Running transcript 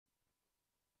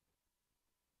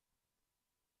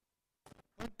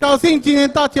高兴今天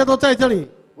大家都在这里。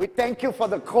 We thank you for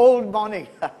the cold morning.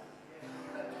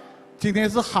 今天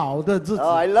是好的日子。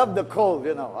 I love the cold,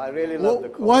 I really love the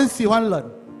我 cold. 很喜欢冷。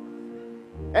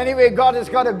 Anyway, God has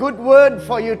got a good word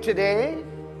for you today.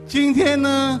 今天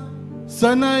呢，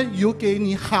神呢有给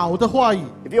你好的话语，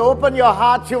 If you open your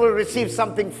heart, you will receive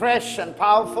something fresh and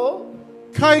powerful.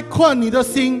 开阔你的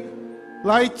心，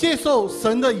来接受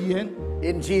神的语言。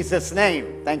 In Jesus'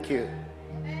 name, thank you.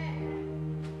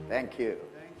 Thank you.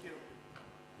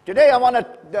 Today,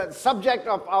 the subject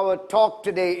of our talk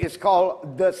today is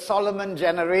called the Solomon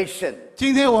generation.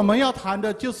 今天我们要谈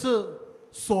的就是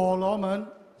所罗门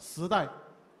时代。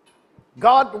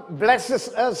 God blesses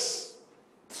us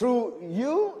through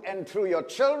you and through your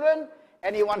children,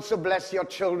 and He wants to bless your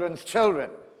children's children.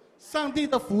 上帝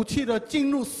的福气的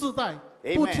进入世代，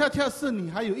 Amen. 不恰恰是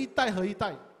你，还有一代和一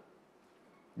代。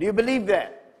 Do you believe that?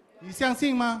 你相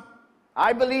信吗？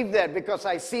 I believe that because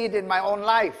I see it in my own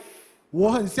life. 我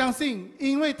很相信，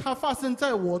因为它发生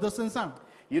在我的身上。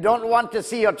 You don't want to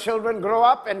see your children grow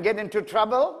up and get into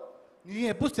trouble, 你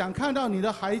也不想看到你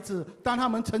的孩子，当他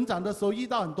们成长的时候遇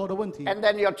到很多的问题。 and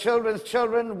then your children's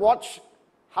children watch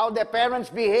how their parents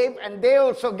behave and they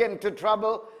also get into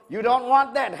trouble. You don't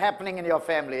want that happening in your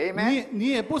family. Amen? 你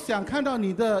也不想看到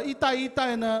你的一代一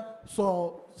代呢，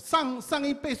上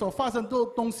一辈所发生的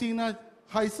东西呢，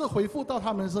还是回复到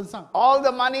他们身上。 All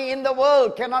the money in the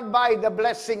world cannot buy the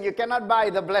blessing. You cannot buy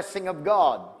the blessing of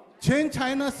God. 钱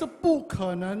财呢是不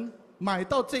可能买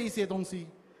到这一些东西。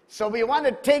 So we want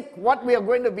to take what we are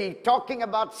going to be talking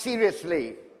about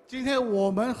seriously. 今天我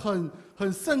们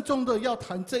很慎重的要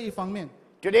谈这一方面。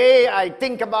 Today I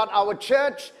think about our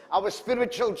church, our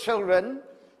spiritual children.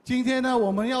 今天呢，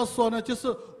我们要说呢，就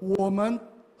是我们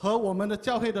和我们的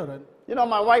教会的人。 You know,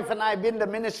 my wife and I have been in the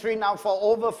ministry now for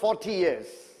over 40 years.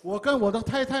 我跟我的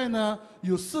太太呢，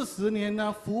有40年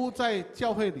呢服务在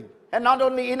教会里。 And not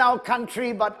only in our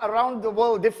country, but around the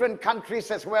world, different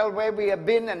countries as well, where we have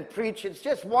been and preached. It's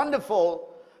just wonderful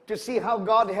to see how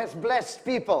God has blessed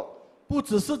people. 不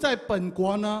只是在本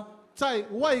国呢，在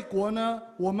外国呢，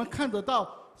我们看得到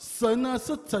神呢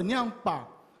是怎样把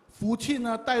福气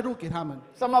呢带入给他们。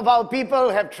 Some of our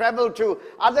people have traveled to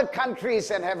other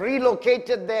countries and have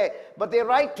relocated there, but they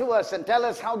write to us and tell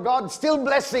us how God's still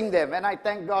blessing them, and I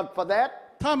thank God for that.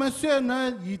 他们虽然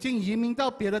呢已经移民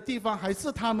到别的地方，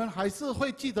他们还是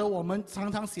会记得我们，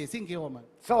常常写信给我们。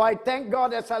 So I thank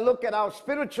God as I look at our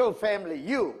spiritual family,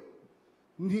 you.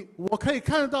 我可以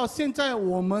看得到现在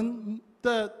我们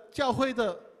的教会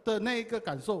的那一个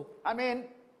感受。 I mean,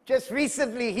 just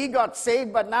recently he got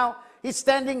saved, but now he's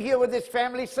standing here with his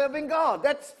family serving God.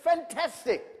 That's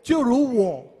fantastic. 就如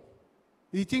我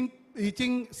已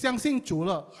经相信主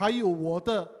了，还有我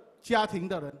的家庭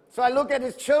的人。 So I look at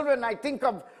his children, I think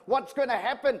of what's going to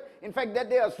happen. In fact, that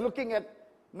day I was looking at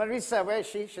Marissa. Where is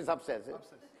she? She's upstairs.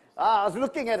 I was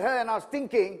looking at her and I was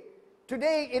thinking,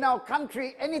 today in our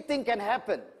country, anything can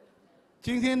happen.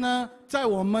 今天呢，在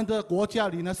我们的国家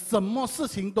里呢，什么事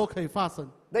情都可以发生。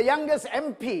 The youngest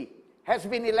MP has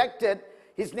been elected.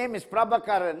 His name is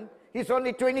Prabhakaran. He's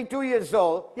only 22 years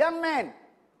old. Young man.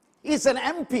 He's an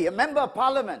MP, a member of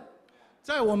parliament.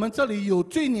 在我们这里有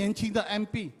最年轻的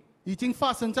MB， 已經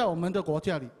發生在我們的國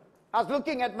家裏。 I was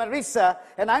looking at Marissa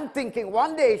and I'm thinking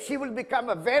one day she will become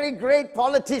a very great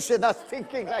politician. I was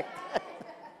thinking like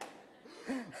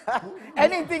that.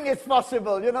 Anything is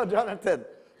possible, Jonathan.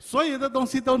 所有的東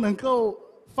西都能夠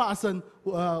發生，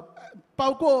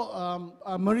包括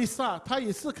Marissa， 她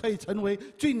也是可以成為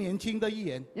最年輕的議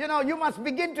員。 You must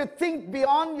begin to think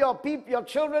beyond your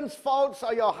children's faults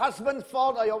or your husband's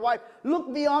fault or your wife.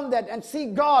 Look beyond that and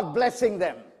see God blessing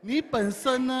them. 你本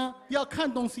身呢，要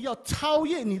看東西，要超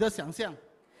越你的想象。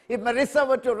 If Marissa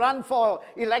were to run for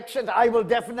elections,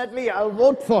 I'll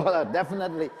vote for her,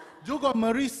 definitely. 如果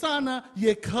Marissa 呢，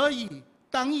也可以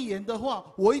當議員的話，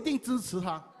我一定支持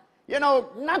她。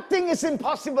 Nothing is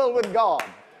impossible with God.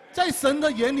 在神的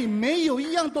眼里，沒有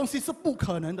一樣東西是不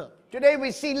可能的。 Today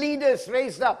we see leaders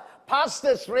raised up,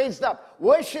 pastors raised up,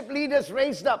 worship leaders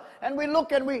raised up, and we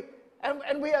look and we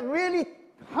are really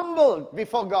humbled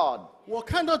before God. 我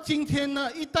看到今天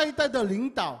呢，一代一代的領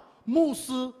導、牧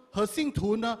師和信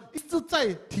徒呢，一直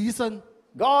在提升。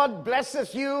 God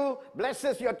blesses you,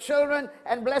 blesses your children,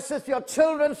 and blesses your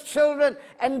children's children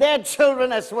and their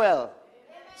children as well.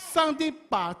 上帝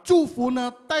把祝福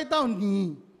呢帶到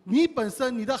你本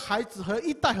身、你的孩子和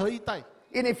一代。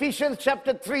 In Ephesians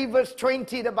chapter 3 verse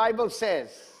 20, the Bible says,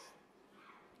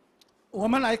 我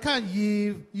們來看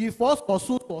以弗所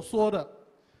書所說的。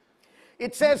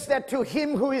It says that to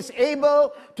him who is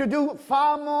able to do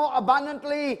far more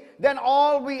abundantly than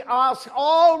all we ask,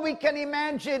 all we can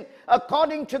imagine,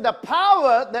 according to the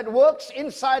power that works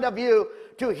inside of you,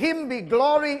 to him be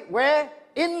glory, where?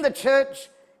 In the church,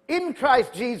 in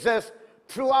Christ Jesus,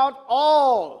 throughout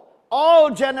all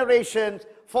generations,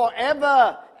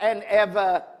 forever and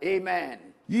ever. Amen.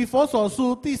 以弗所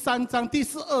书第3章第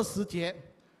20节，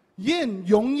愿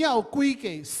荣耀归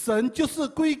给神，就是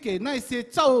归给那些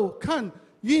照看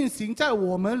运行在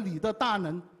我们里的大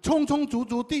能，充充足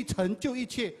足地成就一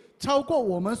切，超过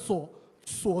我们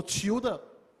所求的。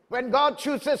When God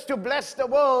chooses to bless the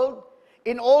world,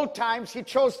 in old times He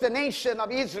chose the nation of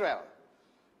Israel.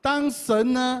 当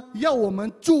神呢要我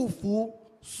们祝福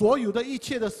所有的一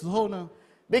切的时候呢？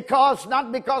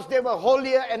 Not because they were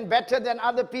holier and better than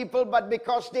other people, but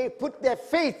because they put their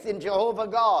faith in Jehovah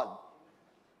God.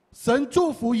 神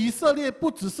祝福以色列，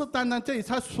不只是单单这里，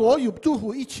他所有祝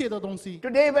福一切的东西。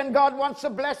 Today, when God wants to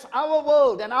bless our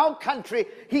world and our country,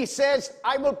 He says,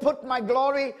 I will put my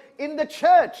glory in the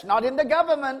church, not in the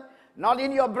government, not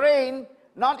in your brain,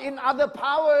 not in other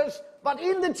powers, but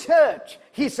in the church.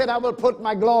 He said, I will put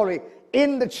my glory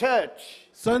in the church.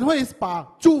 神会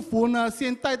把祝福呢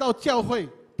先带到教会，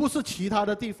不是其他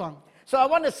的地方。 So I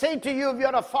want to say to you, if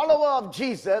you're a follower of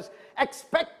Jesus,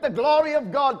 expect the glory of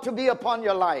God to be upon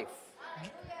your life.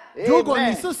 如果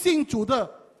你是信主的，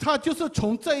他就是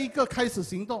从这一个开始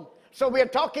行动。 So we're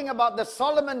talking about the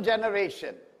Solomon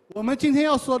generation. 我们今天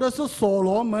要说的是所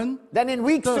罗门。 Then in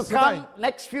weeks to come,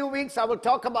 next few weeks, I will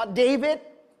talk about David.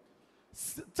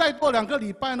 再过2个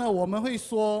礼拜呢，我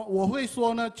会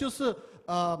说呢，就是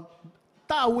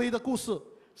大卫的故事。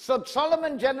 So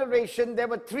Solomon generation, there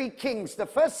were 3 kings. The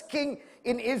first king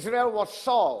in Israel was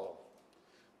Saul.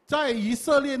 在以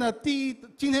色列呢，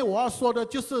今天我要说的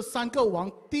就是3个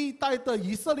王。第一代的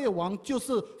以色列王就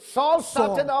是 Saul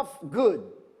started off good.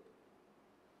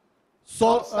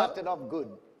 Saul started off good.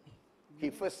 He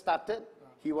first started,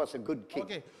 he was a good king.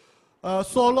 OK，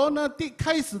所罗呢，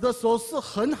开始的时候是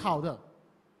很好的。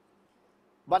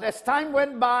 But as time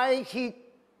went by, he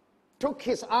took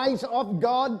his eyes off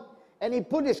God and he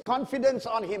put his confidence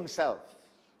on himself.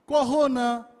 过后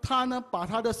呢，他呢把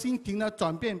他的心情呢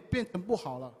转变成不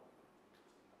好了。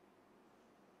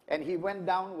 And he went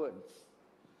downwards.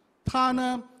 他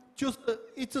呢就是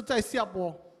一直在下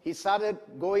坡。 He started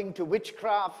going to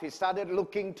witchcraft. He started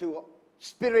looking to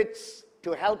spirits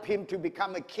to help him to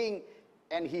become a king.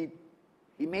 And he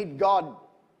made God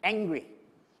angry.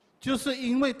 就是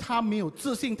因为他没有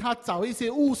自信，他找一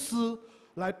些巫师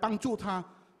来帮助他。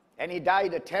 And he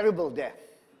died a terrible death.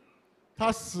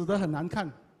 他死得很难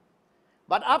看。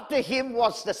 But after him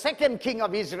was the second king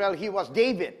of Israel. He was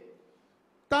David.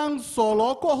 当所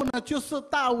罗过后呢，就是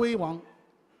大卫王。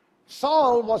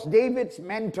 Saul was David's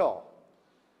mentor.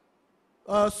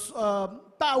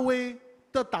 大卫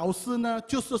的导师呢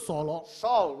就是所罗。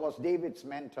 Saul was David's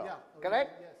mentor. Yeah, Correct?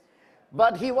 yes.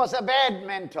 But he was a bad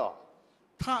mentor.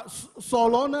 扫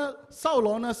罗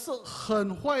呢是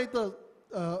很坏的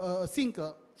性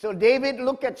格。 So David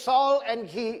looked at Saul and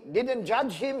he didn't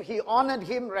judge him. He honored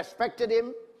him, respected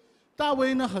him. 大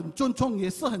卫呢很尊重，也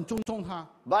是很尊重他。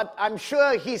 But I'm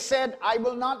sure he said, I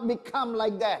will not become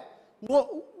like that.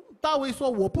 大卫说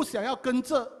我不想要跟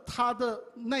着他的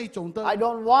那种的。 I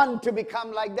don't want to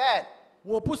become like that.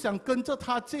 我不想跟着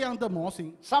他这样的模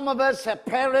型。 Some of us have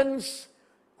parents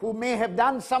who may have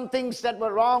done some things that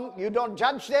were wrong. You don't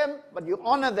judge them, but you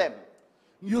honor them.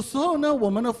 有时候呢，我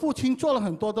们的父亲做了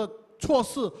很多的错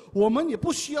事，我们也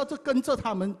不需要跟着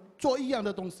他们做一样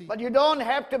的东西。 But you don't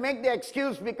have to make the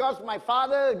excuse because my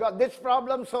father got this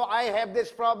problem, so I have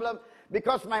this problem.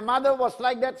 Because my mother was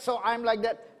like that, so I'm like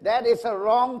that. That is a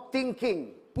wrong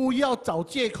thinking. 不要找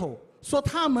借口，说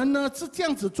他们呢是这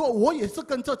样子做，我也是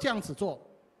跟着这样子做。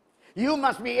 You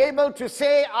must be able to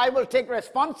say, I will take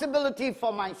responsibility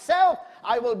for myself.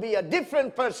 I will be a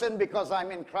different person because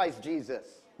I'm in Christ Jesus.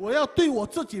 我要对我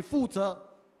自己负责，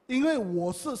因为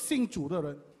我是信主的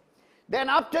人。 Then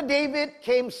after David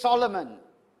came Solomon.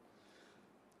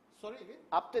 Sorry again.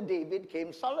 After David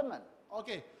came Solomon.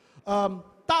 OK，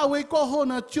大卫过后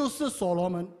呢就是所罗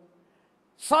门。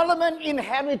 Solomon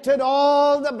inherited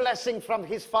all the blessing from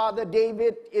his father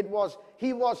David.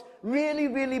 He was really,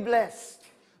 really blessed.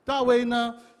 大卫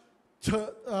呢，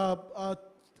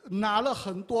拿了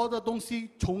很多的东西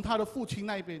从他的父亲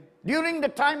那边。 During the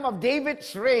time of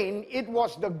David's reign, it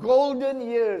was the golden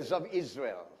years of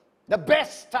Israel. The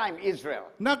best time Israel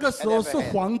那个时候是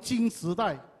黄金时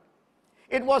代。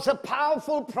 It was a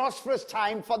powerful, prosperous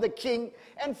time for the king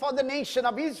and for the nation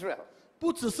of Israel.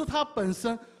 不只是他本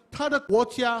身，他的国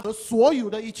家和所有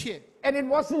的一切。And it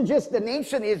wasn't just the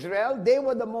nation Israel. They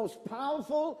were the most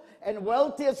powerful and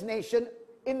wealthiest nation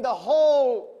in the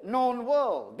whole known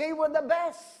world. They were the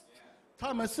best.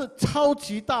 他们是超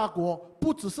级大国，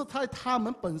不只是在他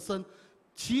们本身，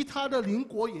其他的邻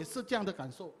国也是这样的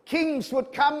感受。Kings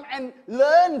would come and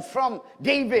learn from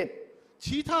David.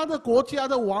 其他的国家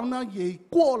的王呢，也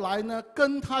过来呢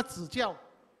跟他指教。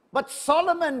But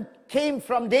Solomon came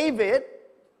from David.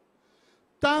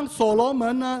 当所罗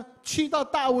门呢去到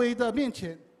大卫的面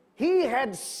前， He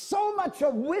had so much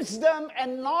of wisdom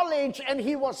and knowledge, and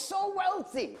he was so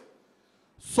wealthy.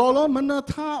 所罗门呢，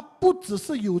他不只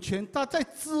是有钱，他在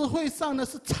智慧上呢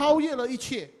是超越了一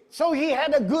切。So he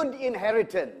had a good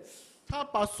inheritance. 他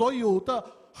把所有的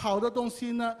好的东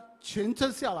西呢全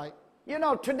挣下来。You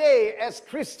know, today as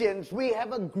Christians, we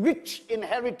have a rich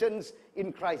inheritance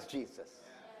in Christ Jesus.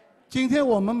 今天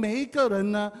我们每一个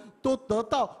人呢，都得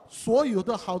到所有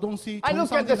的好东西。 I 从 look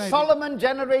上 at 帝 the 那里。 Solomon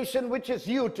generation, which is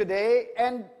you today,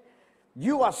 and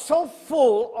you are so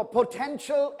full of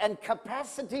potential and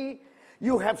capacity.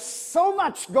 You have so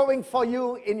much going for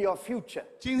you in your future.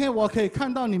 今天我可以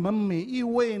看到你们每一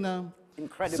位呢，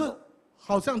 Incredible. 是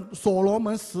好像所罗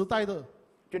门时代的。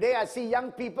 Today I see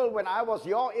young people. When I was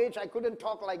your age, I couldn't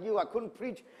talk like you. I couldn't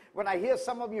preach. When I hear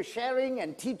some of you sharing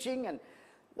and teaching, and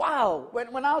wow,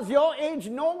 when I was your age,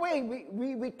 no way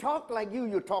we talk like you.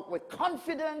 You talk with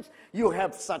confidence. You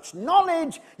have such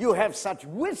knowledge. You have such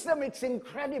wisdom. It's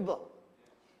incredible.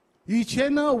 以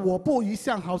前呢，我不一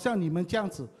向好像你们这样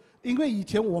子，因为以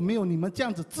前我没有你们这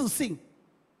样子自信，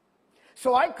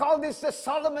 So I call this the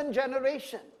Solomon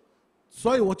generation.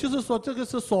 所以我就是说，这个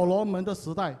是所罗门的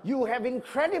时代。 You have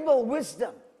incredible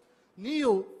wisdom. 你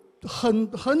有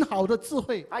很好的智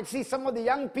慧。 I see some of the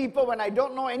young people, when I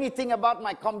don't know anything about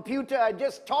my computer, I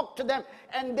just talk to them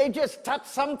and they just touch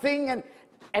something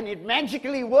and it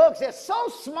magically works. They're so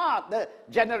smart, the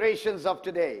generations of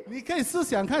today. 你可以试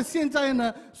想看，现在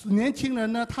呢，年轻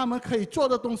人呢，他们可以做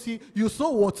的东西，有时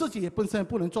候我自己也本身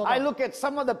不能做到 I。look at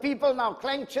some of the people now,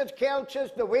 Klang Church, KL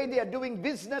Church, the way they are doing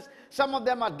business. Some of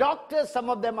them are doctors, some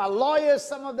of them are lawyers,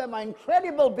 some of them are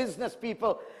incredible business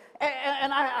people.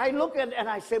 And I look at and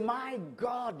I say, my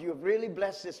God, you've really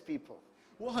blessed these people.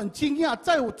 我很惊讶，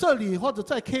在我这里或者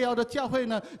在 KL 的教会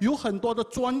呢，有很多的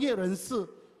专业人士。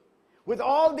 With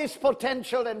all this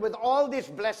potential and with all this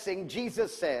blessing,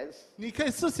 Jesus says, 你可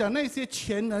以试想那些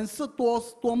潜能是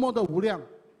多么的无量。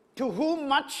 to whom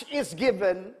much is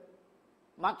given,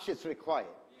 much is required.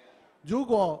 如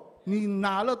果你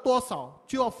拿了多少，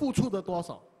就要付出的多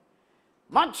少。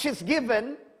 Much is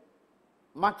given,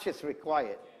 much is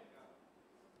required.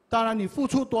 当然，你付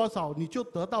出多少，你就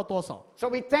得到多少。 So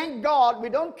we thank God. We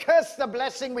don't curse the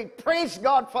blessing. We praise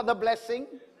God for the blessing.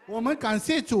 我们感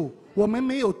谢主，我们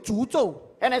没有诅咒。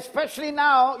 And especially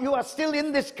now, you are still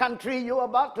in this country. You're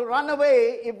about to run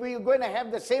away. If we're going to have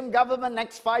the same government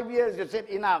next 5 years, you said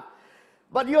enough.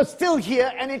 But you're still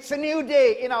here, and it's a new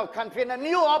day in our country and a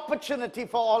new opportunity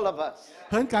for all of us.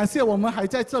 很感谢我们还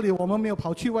在这里，我们没有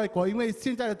跑去外国，因为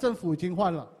现在的政府已经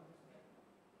换了。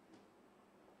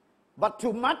 But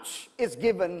to much is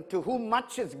given, to whom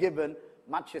much is given,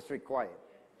 much is required.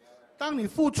 当你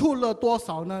付出了多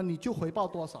少呢，你就回报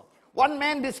多少。 One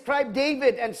man described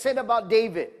David and said about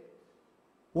David.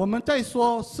 我们在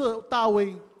说是大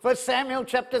卫， 1 Samuel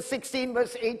chapter 16,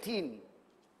 verse 18.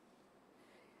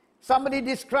 Somebody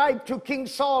described to King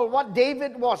Saul what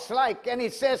David was like, and he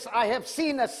says, I have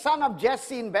seen a son of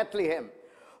Jesse in Bethlehem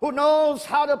who knows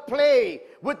how to play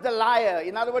with the lyre.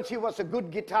 In other words, he was a good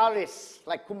guitarist,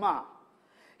 like Kumar.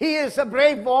 He is a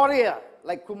brave warrior,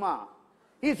 like Kumar.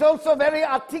 He's also very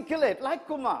articulate, like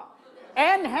Kumar.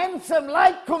 And handsome,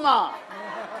 like Kumar.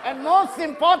 And most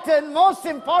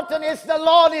important is the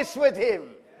Lord is with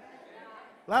him.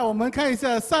 来，我们看一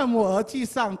下《撒母耳记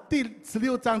上》第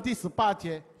16章第18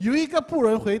节，有一个妇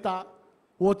人回答：“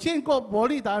我见过伯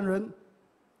利达人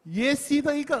耶西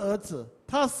的一个儿子，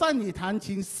他善于弹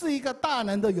琴，是一个大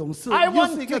能的勇士，又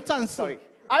是一个战士。”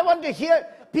 I want to hear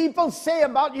people say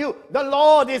about you, the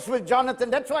Lord is with Jonathan.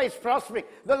 That's why he's prospering.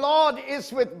 The Lord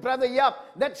is with Brother Yap.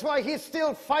 That's why he's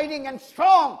still fighting and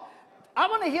strong. I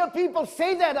want to hear people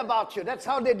say that about you. That's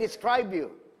how they describe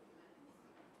you.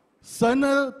 神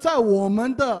呢，在我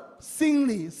们的心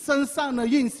里、身上呢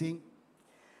运行。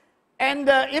 And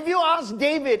if you ask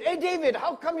David, hey David,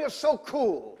 how come you're so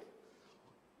cool?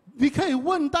 你可以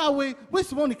问大卫，为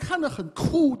什么你看得很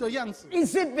酷的样子？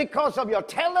 Is it because of your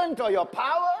talent or your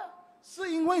power? 是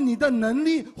因为你的能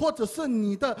力，或者是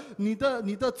你的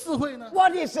智慧呢？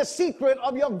 What is the secret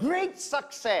of your great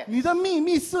success? 你的秘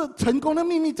密是成功的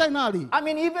秘密在哪里？ I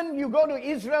mean, even you go to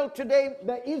Israel today,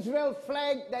 the Israel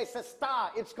flag, there's a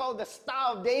star. It's called the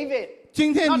Star of David.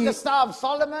 今天 Not 你 the Star of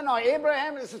Solomon or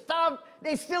Abraham. It's the Star of,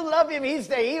 they still love him. He's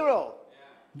the hero.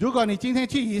 如果你今天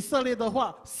去以色列的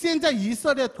话，现在以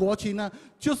色列国旗呢，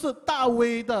就是大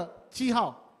卫的记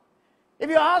号。 If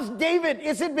you ask David,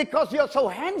 is it because you're so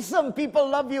handsome people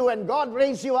love you and God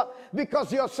raised you up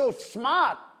because you're so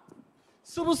smart?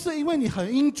 是不是因为你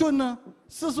很英俊呢？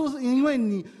是不是因为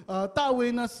你大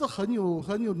卫呢是很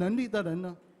有能力的人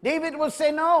呢？ David will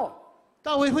say no.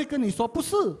 大卫会跟你说不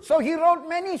是， So he wrote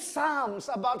many psalms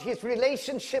about his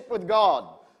relationship with God.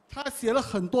 他写了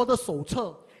很多的手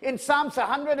册。 In Psalms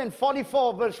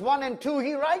 144 verse 1 and 2,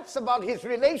 he writes about his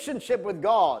relationship with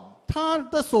God. 他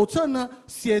的手册呢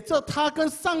写着他跟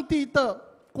上帝的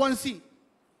关系。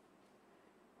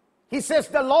 He says,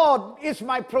 the Lord is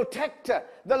my protector.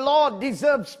 The Lord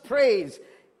deserves praise.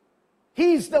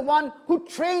 He's the one who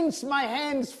trains my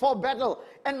hands for battle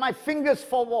and my fingers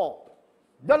for war.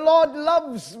 The Lord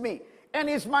loves me and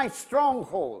is my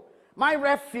stronghold, my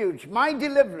refuge, my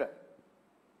deliverer.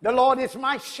 The Lord is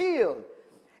my shield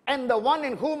and the one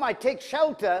in whom I take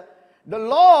shelter. The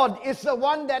Lord is the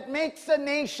one that makes the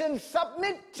nations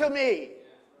submit to me.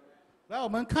 来，我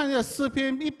们看一下诗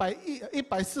篇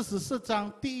144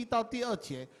章第1到第2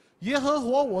节。耶和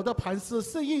华我的磐石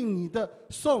是应你的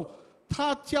颂，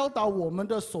他教导我们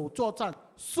的手作战，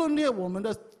训练我们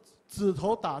的指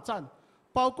头打仗，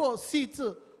包括细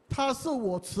致。他是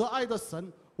我慈爱的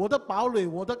神，我的堡垒，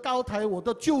我的高台，我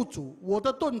的救主，我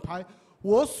的盾牌，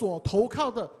我所投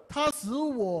靠的。他使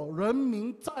我人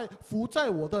民服在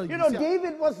我的以 You know, 下。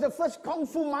 David was the first kung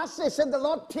fu master. He said, the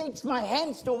Lord takes my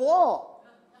hands to war.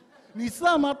 你知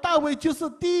道吗？大卫就是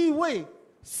第一位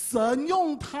神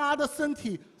用他的身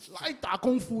体来打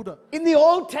功夫的。 In the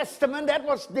Old Testament, that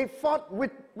was, they fought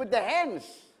with the hands.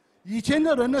 以前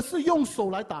的人呢是用手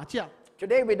来打架，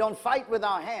 Today, we don't fight with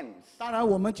our hands. 当然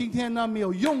我们今天呢没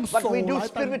有用手 But we do 来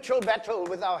打， spiritual battle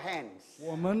with our hands.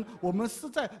 我们是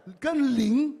在跟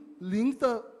灵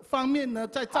的方面呢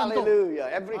在战斗。 Hallelujah.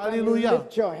 Every time you Hallelujah.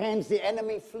 lift your hands, the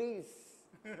enemy flees.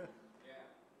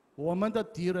 我们的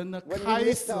敌人呢 When we 开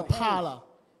lift 始 our 怕 hands, 了，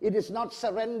 it is not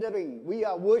surrendering. We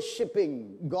are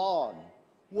worshiping God.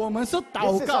 我们是 This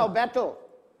祷 is our 告， battle.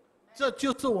 这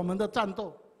就是我们的战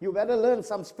斗。 You better learn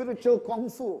some spiritual kung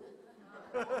fu.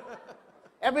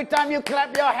 Every time you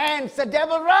clap your hands, the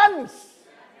devil runs.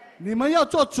 你们要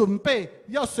做准备，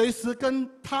要随时跟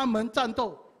他们战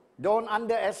斗。 Don't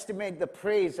underestimate the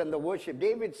praise and the worship.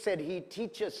 David said, He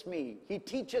teaches me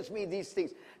these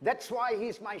things. That's why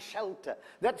He's my shelter.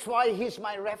 That's why He's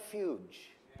my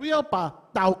refuge. 不要把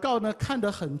祷告呢看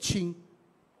得很轻。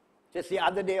 Just the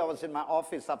other day, I was in my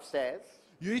office upstairs.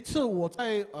 有一次我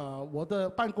在我的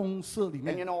办公室里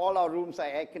And you 面， know, all our rooms are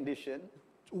air conditioned.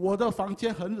 我的房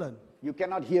间很冷， You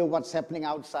cannot hear what's happening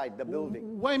outside the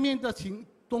building. 外面的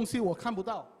东西我看不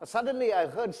到。 But suddenly, I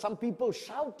heard some people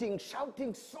shouting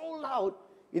so loud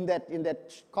in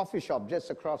that coffee shop just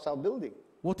across our building.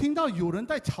 我听到有人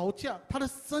在吵架，他的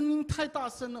声音太大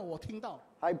声了，我听到。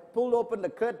 I pulled open the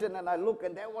curtain and I looked,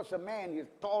 and there was a man. He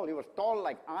was tall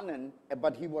like Anand,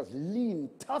 but he was lean,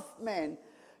 tough man,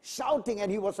 shouting,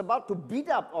 and he was about to beat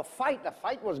up or fight. A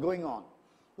fight was going on.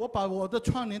 我把我的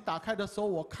窗帘打开的时候，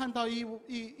我看到一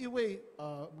位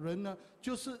人呢，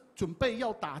就是准备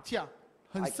要打架，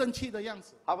很生气的样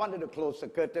子。 I wanted to close the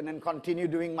curtain and continue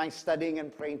doing my studying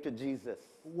and praying to Jesus.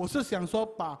 我是想说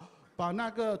把那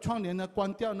个窗帘呢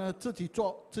关掉呢，自己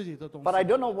做自己的东 But 西。 I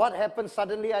don't know what happened.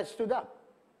 Suddenly I stood up.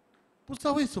 不知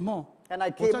道为什么， And I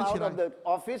我 came 站起 out 来 of，the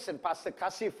office, and Pastor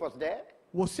Kasif was there.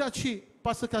 我下去，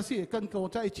巴斯卡西也跟我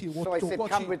在一起， So 我 I 走 said, 过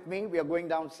come 去， with me. We are going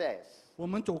downstairs. 我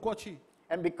们走过去。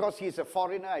 And because he's a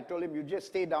foreigner, I told him, you just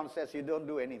stay downstairs. You don't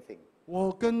do anything.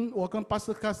 我跟巴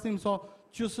斯卡西说，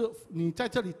就是你在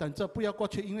这里等着，不要过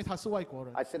去，因为他是外国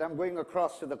人。 I said, I'm going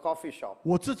across to the coffee shop.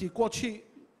 我自己过去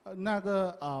那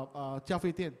个咖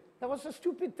啡店。 That was a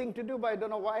stupid thing to do, but I don't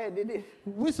know why I did it.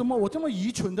 为什么我这么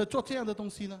愚蠢的做这样的东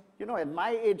西呢？ You know, at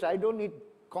my age, I don't need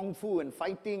kung fu and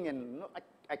fighting, and no,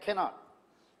 I cannot.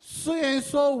 虽然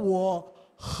说我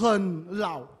很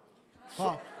老，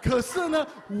可是呢，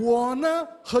我呢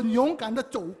很勇敢的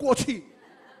走过去。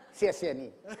谢谢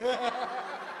你.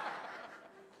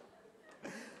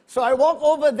 So I walk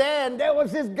over there, and there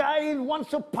was this guy who wants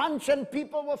to punch, and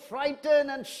people were frightened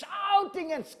and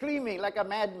shouting and screaming like a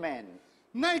madman.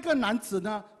 那个男子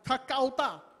呢，他高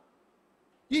大，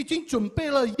已经准备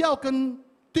了要跟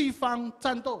对方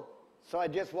战斗。 So I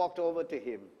just walked over to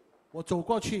him. 我走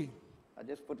过去， I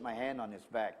just put my hand on his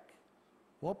back.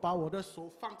 我把我的手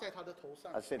放在他的头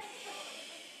上 I，said,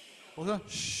 我说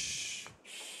嘘，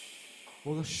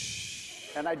我说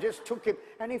嘘。 and I just took him,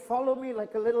 and he followed me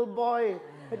like a little boy.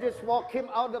 I just walked him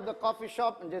out of the coffee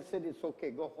shop and just said, it's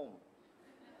okay, go home.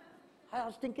 I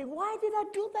was thinking, why did I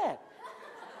do that?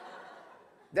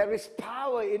 There is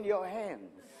power in your hands.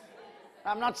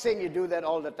 I'm not saying you do that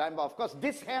all the time, but of course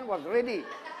this hand was ready.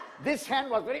 This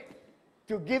hand was ready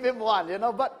to give him one, you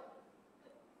know, but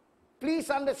please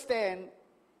understand,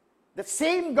 the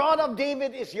same God of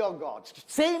David is your God.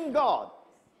 Same God.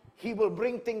 He will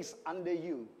bring things under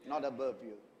you, not above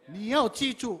you. 你要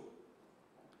记住，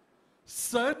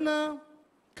神呢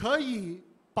可以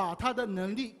把他的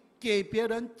能力给别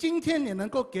人，今天也能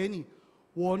够给你。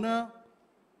我呢，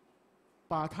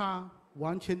把他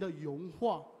完全的融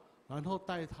化，然后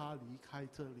带他离开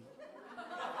这里。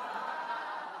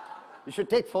You should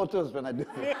take photos when I do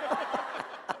this.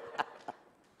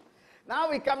 Now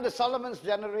we come to Solomon's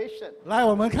generation. 来，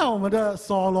我们看我们的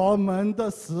所罗门的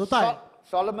时代。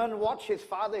 Solomon watched his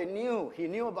father and he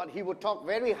knew about, he would talk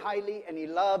very highly and he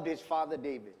loved his father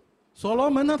David. 所罗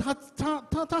门呢，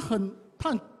他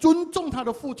很尊重他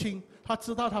的父亲，他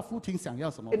知道他父亲想要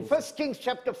什么。 In 1 Kings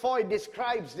chapter 4, it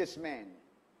describes this man.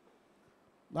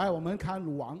 来，我们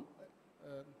看王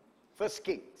1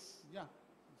 Kings，Yeah,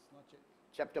 it's not yet.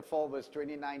 chapter 4, verse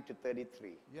 29 to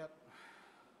 33. Yep.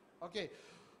 OK，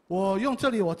 我用这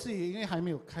里我自己因为还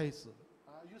没有开始。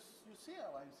You say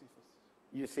or I say first?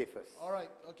 You say first. All right,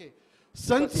 OK。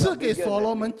神赐给所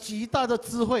罗门极大的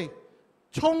智慧、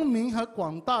聪明和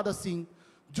广大的心，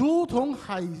如同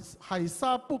海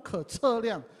沙不可测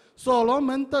量。所罗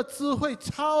门的智慧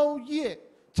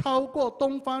超过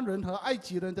东方人和埃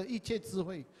及人的一切智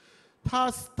慧。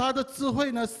他的智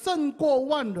慧呢，胜过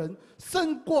万人，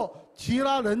胜过其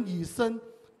他人以身，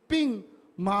并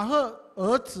马赫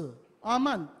儿子阿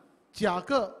曼、雅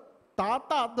各达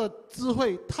大的智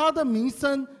慧，他的名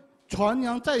声传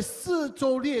扬在四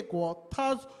周列国。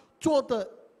他做的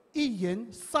一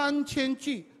言3000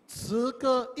句，词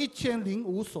歌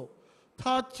1005首。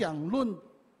他讲论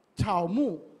草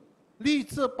木，立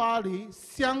志巴黎，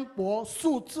香柏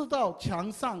树枝到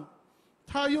墙上。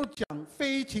他又讲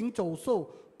飞禽走兽、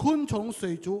昆虫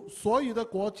水族，所有的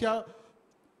国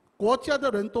家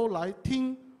的人都来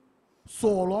听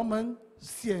所罗门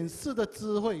显示的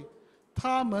智慧。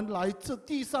他们来自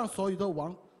地上所有的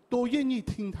王，都愿意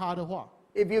听他的话。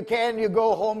 If you can, you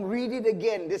go home, read it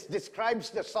again. This describes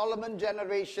the Solomon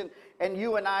generation, and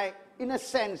you and I, in a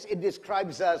sense, it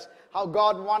describes us, how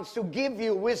God wants to give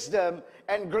you wisdom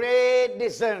and great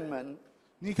discernment.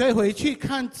 你可以回去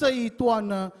看这一段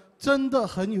呢，真的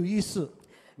很有意思。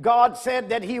 God said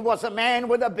that he was a man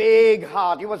with a big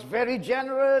heart. He was very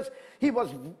generous. He was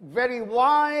very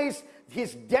wise.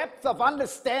 His depth of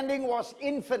understanding was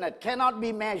infinite, cannot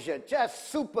be measured, just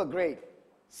super great.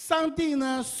 上帝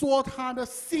呢说他的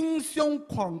心胸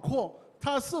广阔，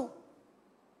他是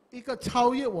一个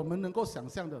超越我们能够想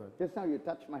象的人。 Just now you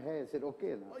touched my hair. Is it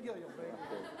okay now? Yeah.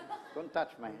 Don't touch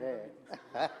my hair.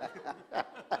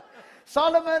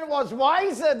 Solomon was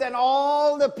wiser than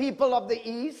all the people of the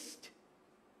East.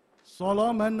 所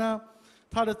罗门呢，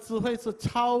他的智慧是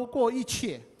超过一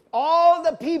切。 All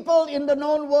the people in the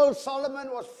known world, Solomon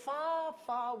was far,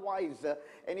 far wiser,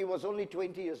 and he was only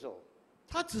 20 years old.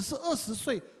 他只是20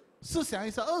岁，试想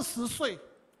一下，20岁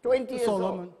20 years 所罗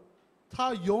old. 门，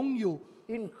他拥有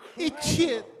一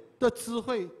切的智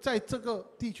慧在这个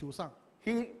地球上。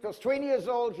 He was 20 years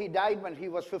old. He died when he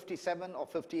was 57 or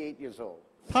 58 years old.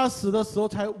 他死的时候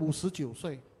才59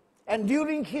岁。 And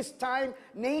during his time,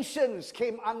 nations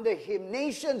came under him.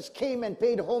 Nations came and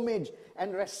paid homage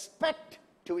and respect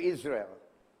to Israel.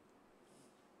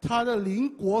 他的邻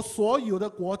国所有的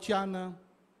国家呢，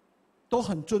都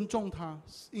很尊重他，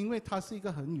因为他是一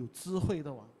个很有智慧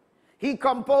的王。 He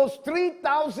composed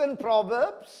 3,000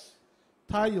 proverbs,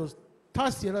 他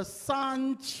写了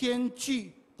3000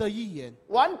句的预言，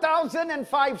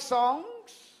 1,005 songs.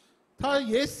 他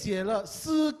也写了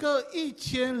诗歌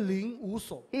1005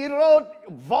首。 He wrote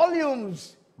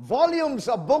volumes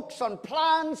of books on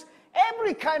plants,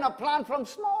 every kind of plant, from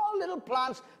small little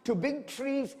plants to big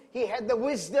trees. He had the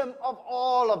wisdom of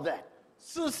all of that.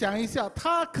 试想一下，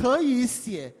他可以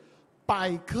写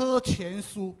百科全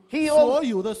书， He 所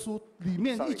有的书里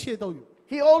面一切都有。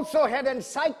 He also had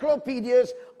encyclopedias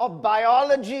of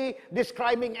biology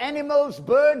describing animals,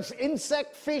 birds,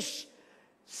 insect, fish.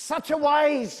 Such a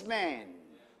wise man.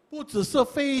 不只是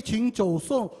飞禽走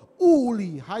兽、物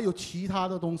理，还有其他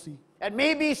的东西。 And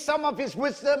maybe some of his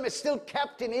wisdom is still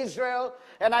kept in Israel.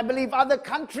 And I believe other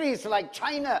countries like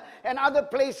China and other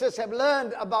places have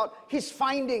learned about his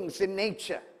findings in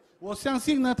nature. 我相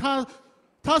信呢，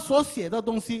他所写的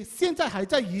东西现在还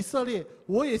在以色列，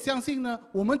我也相信呢，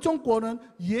我们中国人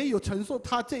也有承受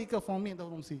他这个方面的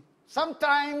东西。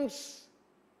Sometimes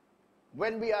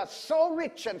when we are so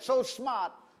rich and so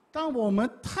smart, 当我们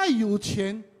太有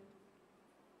钱、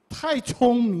太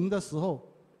聪明的时候，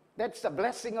 that's the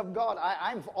blessing of God.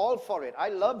 I'm all for it.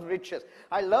 I love riches.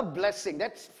 I love blessing.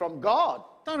 That's from God.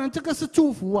 当然这个是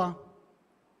祝福啊。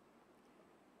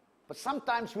 But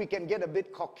sometimes we can get a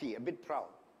bit cocky, a bit proud.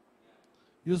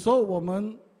 有时候我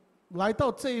们来到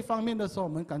这一方面的时候，我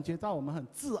们感觉到我们很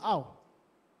自傲。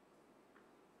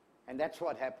 And that's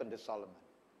what happened to Solomon.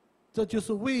 这就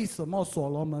是为什么所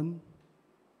罗门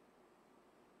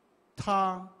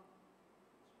他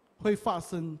会发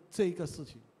生这个事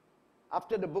情。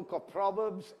 After the book of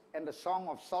Proverbs and the Song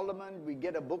of Solomon, we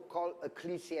get a book called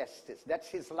Ecclesiastes. That's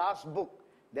his last book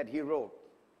that he wrote.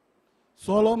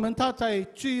 所罗门他在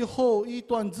最后一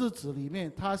段日子里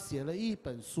面，他写了一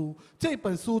本书，这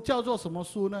本书叫做什么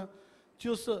书呢？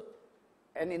就是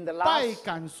And in the 败 last,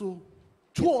 感书、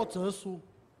挫折书、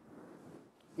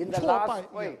 in the 挫败 last,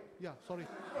 wait, sorry，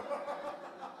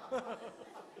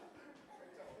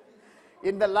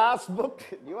 in the last book,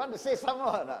 you want to say some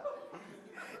more? No?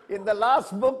 In the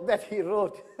last book that he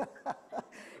wrote,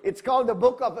 it's called the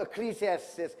book of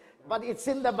Ecclesiastes, but it's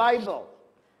in the Bible.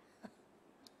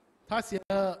 他写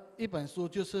了一本书，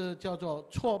就是叫做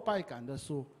挫败感的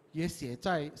书，也写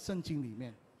在圣经里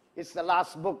面。 It's the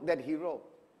last book that he wrote.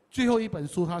 最后一本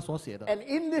书他所写的。 And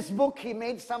in this book, he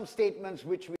made some statements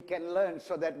which we can learn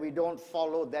so that we don't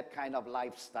follow that kind of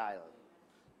lifestyle.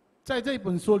 在这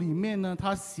本书里面呢，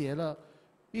他写了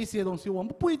一些东西，我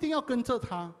们不一定要跟着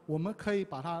他，我们可以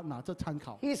把它拿着参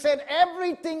考。 He said,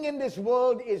 everything in this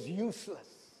world is useless.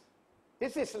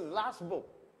 This is his last book.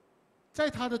 在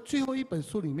他的最后一本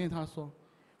书里面，他说，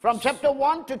 From chapter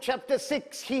 1 to chapter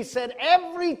 6, he said,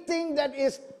 everything that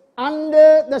is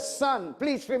under the sun,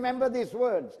 please remember these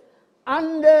words,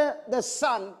 under the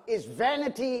sun is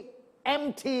vanity,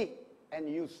 empty, and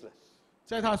useless.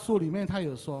 在他书里面，他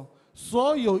有说，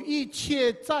所有一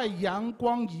切在阳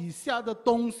光以下的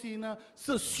东西呢，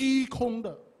是虚空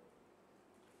的，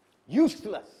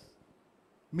 Useless.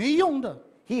 没用的。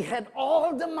 He had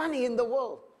all the money in the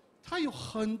world. 他有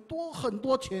很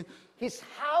多钱， His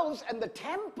house and the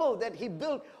temple that he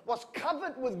built was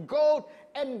covered with gold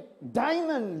and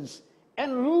diamonds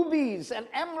and rubies and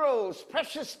emeralds,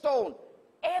 precious stone,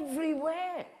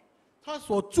 everywhere. 他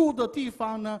所住的地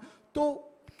方呢，都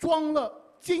装了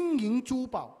金银珠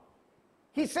宝。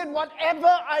 He said, whatever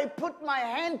I put my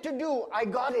hand to do, I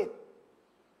got it.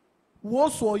 我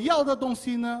所要的东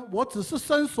西呢，我只是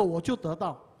伸手我就得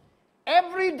到。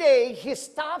 Every day, his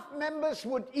staff members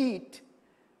would eat.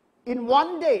 In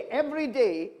one day, every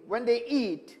day, when they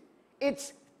eat,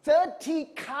 it's 30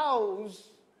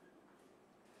 cows,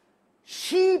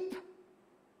 sheep,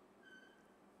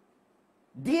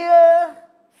 deer,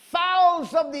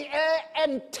 fowls of the air,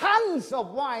 and tons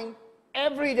of wine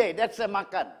every day. That's a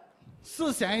makan.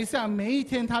 试想一下，每一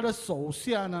天他的手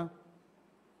下呢，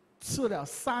吃了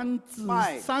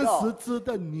My God 30只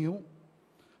的牛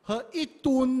和1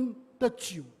吨的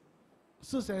酒。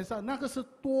试想一下，那个是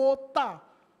多大、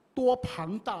多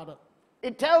庞大的。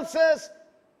 It tells us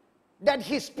that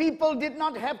his people did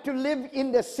not have to live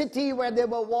in the city where there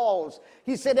were walls.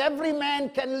 He said every man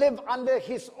can live under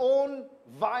his own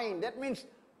vine. That means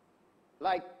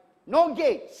like no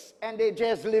gates, and they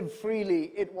just live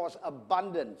freely. It was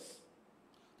abundance.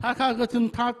 他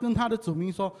跟他的子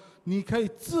民说：“你可以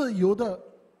自由的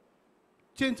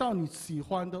建造你喜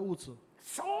欢的屋子。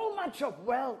 So much of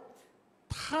wealth. ”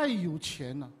太有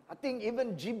钱了。 I think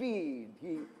even GB,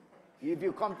 if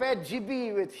you compare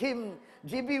GB with him,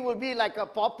 GB will be like a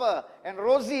pauper, and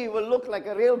Rosie will look like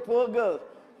a real poor girl,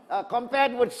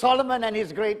 compared with Solomon and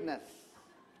his greatness.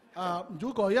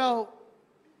 如果要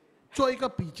做一个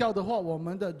比较的话，我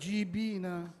们的 GB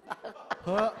呢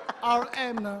和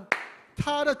RM 呢，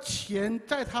他的钱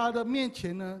在他的面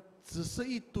前呢，只是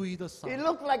一堆的沙， He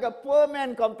looked like a poor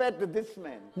man compared to this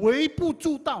man. 微不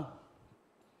足道，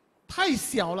太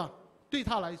小了，对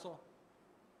他来说，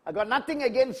 I got nothing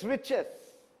against riches,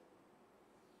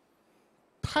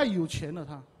 太有钱了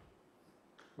他。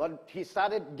 but he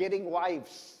started getting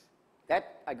wives. That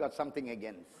I got something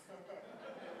against.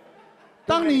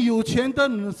 当你有钱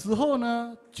的时候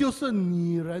呢，就是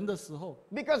女人的时候。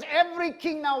 Because every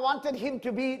king now wanted him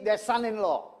to be their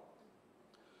son-in-law.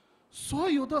 所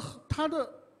有的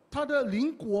他的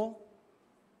邻国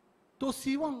都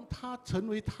希望他成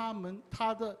为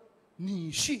他的女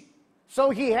婿。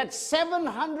 So he had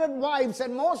 700 wives,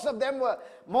 and most of them were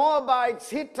Moabites,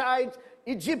 Hittites,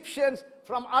 Egyptians,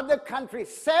 from other countries,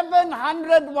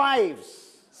 700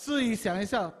 wives. 试一想一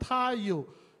下，他有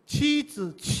妻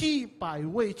子700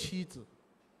位妻子。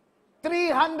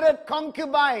 300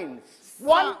 concubines,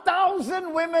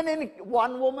 1,000 women in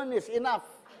one woman is enough.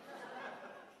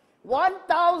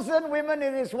 1,000 women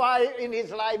in his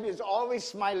life is always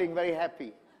smiling, very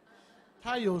happy.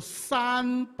 他有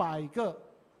300个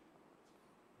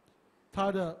他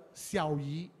的小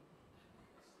姨，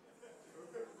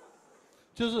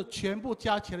就是全部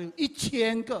加起来有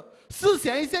1000个。试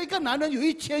想一下，一个男人有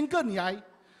1000个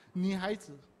女孩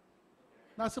子，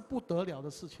那是不得了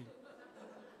的事情。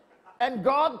 And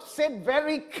God said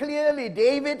very clearly,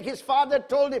 David, his father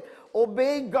told him,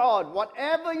 obey God.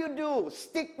 Whatever you do,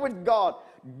 stick with God.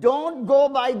 Don't go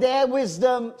by their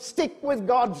wisdom, stick with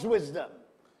God's wisdom.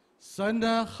 神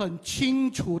呢很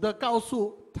清楚的告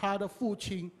诉他的父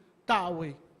亲大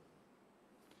卫。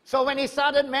 So when he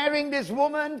started marrying this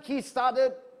woman, he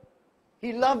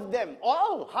loved them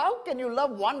all. How can you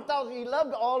love 1,000? He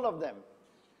loved all of them.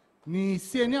 你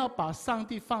先要把上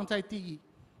帝放在第一。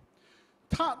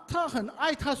他很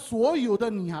爱他所有的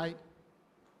女孩。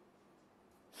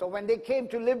 So when they came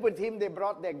to live with him, they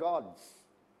brought their gods.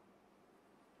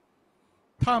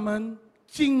 他们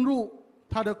进入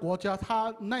他的国家，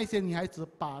他那些女孩子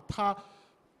把他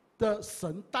的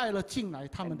神带了进来，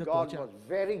他们 And 的国 God 家。 was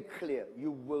very clear.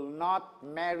 You will not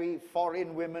marry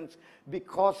foreign women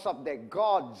because of their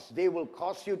gods. They will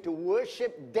cause you to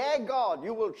worship their God.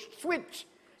 You will switch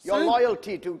your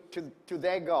loyalty to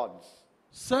their gods.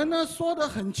 神呢说得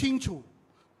很清楚，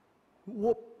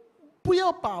我不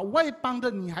要把外邦的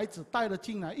女孩子带了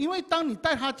进来，因为当你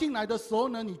带她进来的时候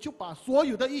呢，你就把所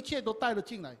有的一切都带了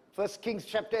进来。 First Kings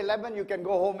chapter 11, you can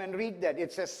go home and read that.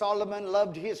 It says Solomon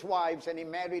loved his wives and he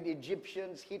married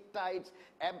Egyptians, Hittites,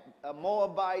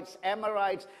 Moabites,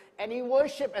 Amorites, and he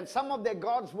worshipped, and some of their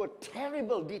gods were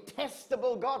terrible,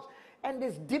 detestable gods. And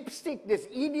this dipstick, this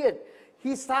idiot,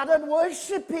 he started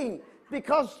worshiping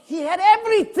because he had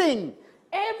everything.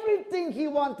 Everything he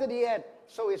wanted, he had.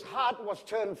 So his heart was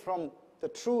turned from the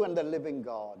true and the living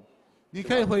God. 你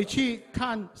可以回去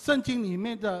看圣经里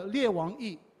面的列王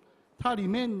记，它里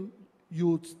面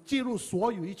有记录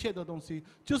所有一切的东西，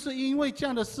就是因为这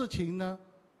样的事情呢，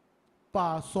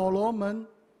把所罗门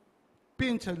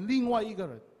变成另外一个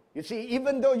人。 You see,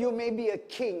 even though you may be a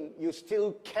king, you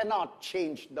still cannot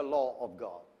change the law of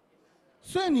God.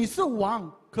 虽然你是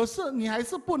王，可是你还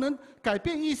是不能改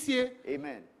变一些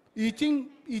Amen. 已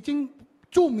经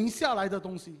注明下来的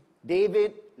东西。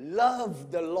 David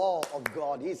loved the law of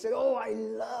God. He said, oh, I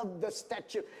love the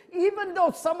statute. Even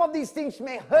though some of these things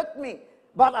may hurt me,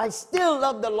 but I still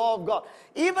love the law of God.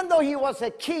 Even though he was a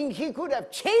king, he could have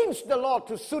changed the law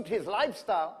to suit his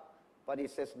lifestyle. But he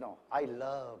says, no, I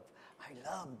love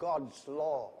God's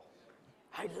law.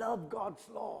 I love God's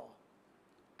law.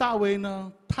 大卫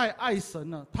呢，太爱神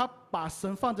了，他把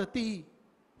神放在第一，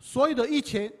所有的一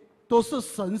切都是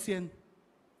神先。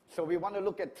 So we want to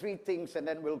look at three things and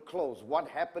then we'll close. What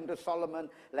happened to Solomon?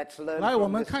 Let's learn 来，我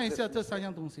from 们 this, 看一下 this- 这3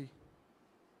样东西。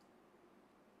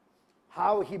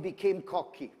 how he became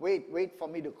cocky. Wait for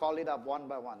me to call it up one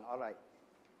by one. All right.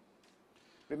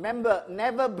 Remember,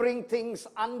 never bring things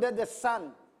under the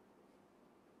sun.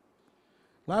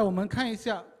 来，我们看一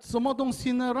下什么东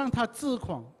西呢，让他自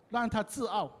狂，让他自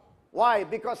傲。 Why?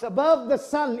 Because above the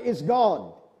sun is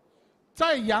God.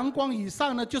 在阳光以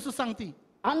上呢，就是上帝。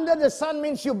 Under the sun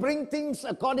means you bring things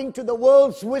according to the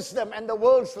world's wisdom and the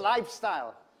world's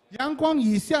lifestyle. 阳光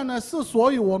以下呢，是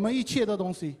所有我们一切的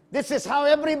东西， This is how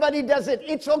everybody does it.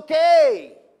 It's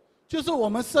okay. 就是我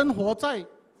们生活在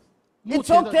目 It's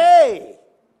前的 okay.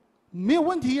 没有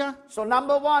问题啊。 So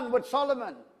number one with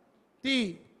Solomon, 第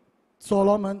一，所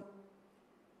罗门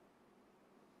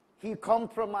he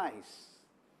compromised.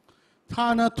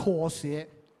 他呢妥协。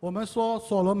我们说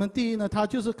所罗门第一呢，他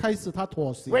就是开始他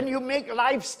妥协。 When you make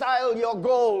lifestyle your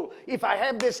goal, if I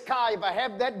have this car, if I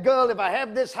have that girl, if I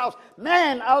have this house,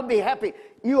 man, I'll be happy.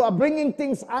 You are bringing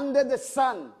things under the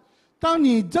sun. 当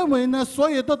你认为呢，所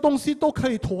有的东西都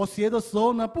可以妥协的时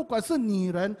候呢，不管是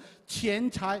女人、钱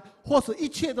财或是一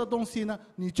切的东西呢，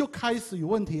你就开始有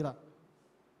问题了。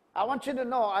 I want you to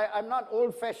know, I'm not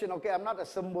old-fashioned, okay? I'm not a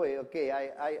someway, okay?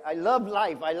 I love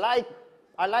life.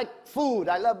 I like food.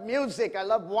 I love music. I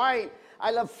love wine.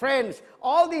 I love friends.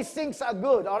 All these things are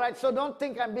good, all right? So don't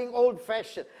think I'm being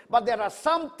old-fashioned. But there are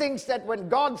some things that when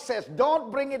God says,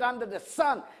 don't bring it under the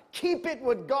sun, keep it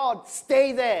with God,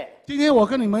 stay there. 今天我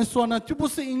跟你们说呢，就不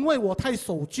是因为我太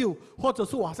守旧，或者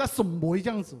是我在什么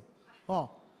这样子，哦，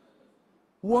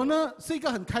我呢是一个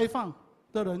很开放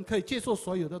的人，可以接受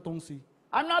所有的东西。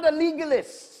 I'm not a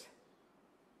legalist.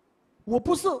 我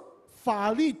不是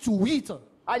法律主义者。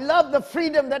I love the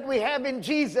freedom that we have in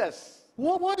Jesus.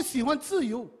 我喜欢自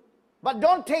由。 But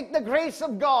don't take the grace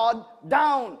of God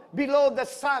down below the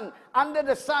sun, under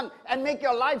the sun, and make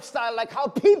your lifestyle like how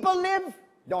people live.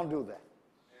 Don't do that.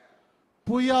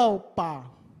 不要把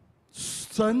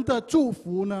神的祝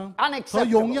福呢 Unacceptable. 和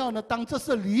荣耀呢当这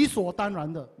是理所当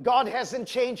然的。 God hasn't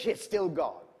changed, He's still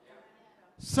God.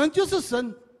 神就是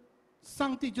神，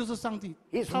上帝就是上帝，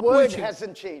 His 他不会 word change，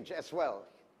 hasn't changed as well.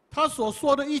 他所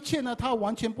说的一切呢，他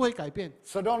完全不会改变。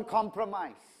 So don't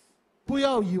compromise. 不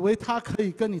要以为他可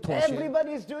以跟你妥协。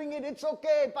 Everybody's doing it, it's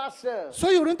okay, Pastor.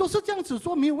 所有人都是这样子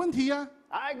做，没有问题呀、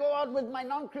 I go out with my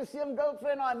non-Christian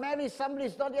girlfriend or I marry somebody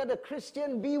who's not yet a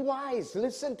Christian. Be wise.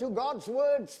 Listen to God's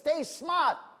word. Stay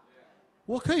smart.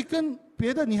 我可以跟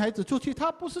别的女孩子出去，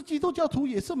她不是基督教徒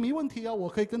也是没问题啊，我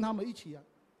可以跟他们一起啊。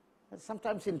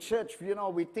 Sometimes in church,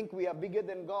 we think we are bigger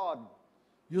than God.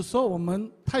 有时候我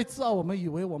们太自傲，我们以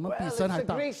为我们 Well, 比 it's 神还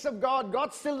the 大， grace of God.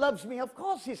 God still loves me. Of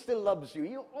course He still loves you.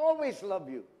 He'll always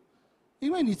love you.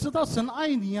 因为你知道神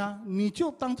爱你啊，你就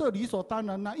当这理所当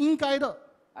然啊，应该的。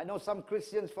 I know some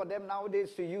Christians, for them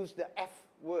nowadays to use the F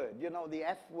word, the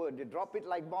F word, they drop it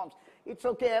like bombs. It's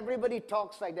okay, everybody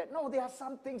talks like that. No, there are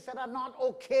some things that are not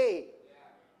okay.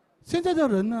 现在的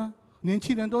人呢，年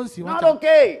轻人都很喜欢 Not 讲，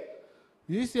 okay.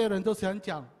 有一些人都喜欢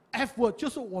讲 F word，就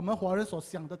是我们华人所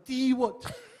想的第一 word，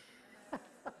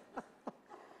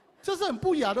 这是很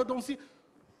不雅的东西。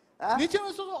年轻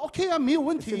人说 OK 啊，没有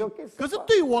问题 Is it okay? 可是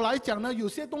对我来讲呢，有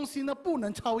些东西呢不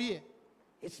能超越，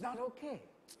 It's not okay.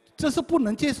 这是不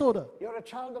能接受的， You're a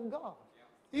child of God.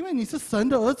 因为你是神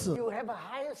的儿子， You have a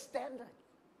higher standard.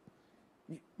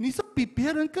 你是比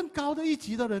别人更高的一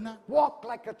级的人啊。 Walk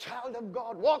like a child of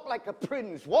God. Walk like a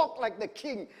prince. Walk like the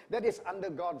king that is under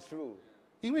God's rule.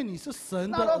 因为你是神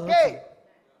Not 的儿子， okay.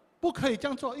 不可以这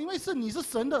样做，因为你是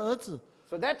神的儿子，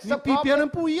 So that's 你 the 比别人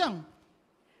problem. 不一样。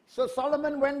 So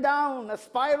Solomon went down, a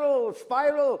spiral,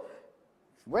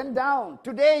 went down.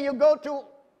 Today you go to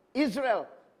Israel.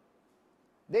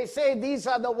 They say these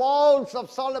are the walls of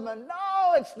Solomon.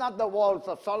 No, it's not the walls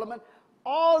of Solomon.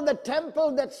 All the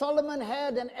temple that Solomon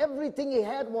had and everything he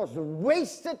had was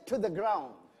wasted to the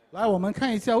ground. 来，我们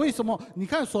看一下为什么？你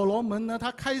看所罗门呢，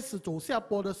他开始走下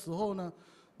坡的时候呢，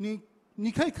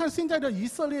你可以看现在的以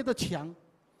色列的墙，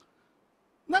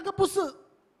那个不是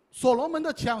所罗门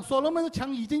的墙，所罗门的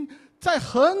墙已经在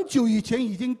很久以前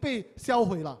已经被销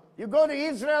毁了。 You go to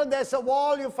Israel, there's a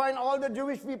wall, you find all the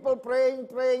Jewish people praying.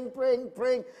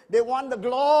 They want the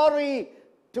glory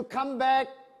to come back.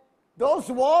 Those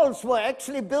walls were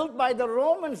actually built by the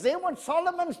Romans. They want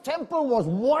Solomon's temple was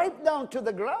wiped down to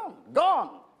the ground,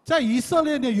 gone. 在以色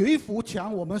列呢，有一幅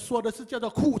墙，我们说的是叫做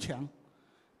库墙。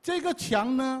这个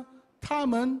墙呢，他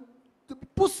们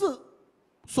不是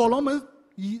所罗门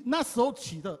那时候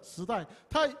起的时代，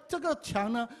他这个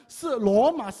墙呢是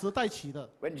罗马时代起的。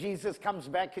 When Jesus comes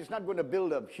back, he's not going to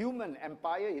build a human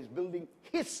empire, he's building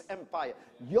his empire.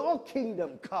 Your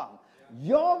kingdom come,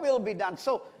 your will be done.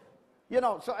 So,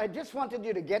 so I just wanted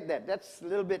you to get that. That's a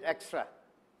little bit extra.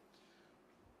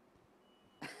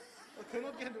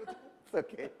 It's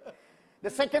okay. The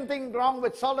second thing wrong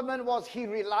with Solomon was he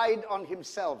relied on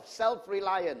himself,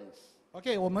 self-reliance.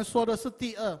 OK， 我们说的是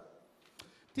第二。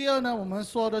第二呢，我们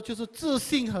说的就是自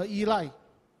信和依赖。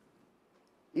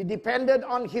 He depended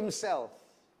on himself.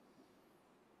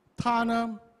 他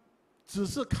呢，只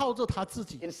是靠着他自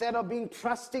己。 Instead of being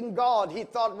trusting God, he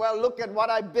thought, well, look at what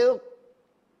I built.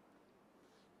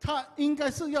 他应该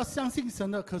是要相信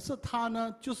神的，可是他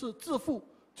呢，就是自负，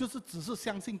就是只是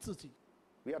相信自己。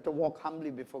 We have to walk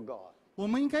humbly before God. 我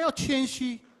们应该要谦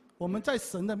虚，我们在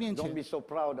神的面 Don't 前 be so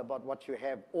proud about what you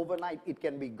have. Overnight, it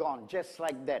can be gone. Just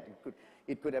like that,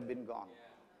 it could have been gone.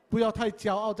 不要太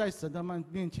骄傲在神的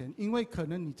面前，因为可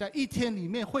能你在一天里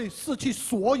面会失去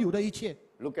所有的一切。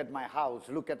 Look at my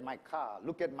house. Look at my car.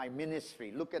 Look at my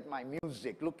ministry. Look at my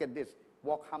music. Look at this.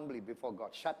 Walk humbly before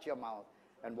God. Shut your mouth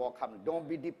and walk humbly. Don't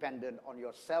be dependent on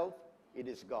yourself. It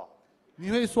is God.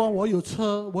 你会说我有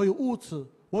车，我有物质，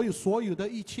我有所有的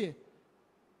一切，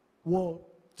我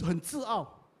很自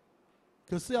傲。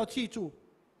可是要记住，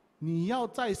你要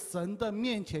在神的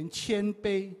面前谦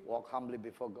卑。 Walk humbly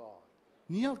before God.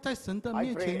 你要在神的 I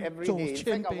面 pray 前 every 走 day. In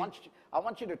谦 fact, 卑。 I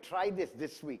want you to try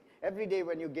this week. Every day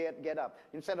when you get up,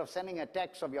 instead of sending a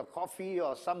text of your coffee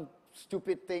or some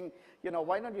stupid thing,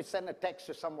 why don't you send a text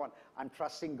to someone? I'm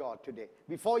trusting God today.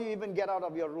 Before you even get out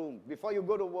of your room, before you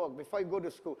go to work, before you go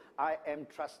to school, I am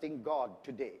trusting God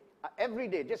today. Every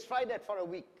day, just try that for a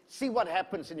week. See what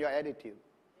happens in your attitude.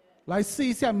 来试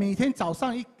一下，每天早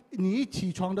上你一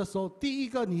起床的时候，第一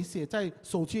个你写在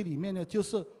手机里面的就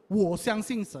是我相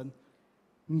信神。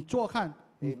你做看，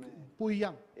你不一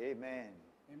样。 Amen.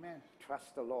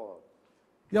 Trust the Lord.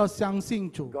 要相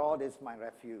信主， God is my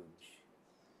refuge.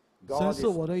 神 God 是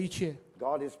is, 我的一切，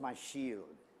 God is my shield.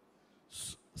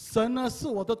 神呢是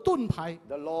我的盾牌，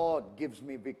 The Lord gives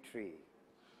me victory.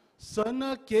 神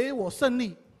呢给我胜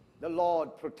利， The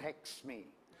Lord protects me.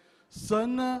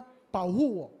 神呢保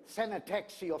护我。 Send a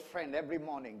text to your friend every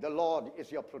morning. The Lord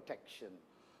is your protection.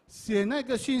 写那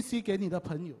个讯息给你的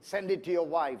朋友， Send it to your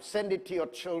wife. Send it to your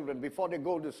children before they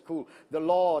go to school. The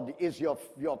Lord is your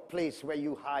place where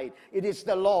you hide. It is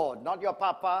the Lord, not your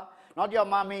papa, not your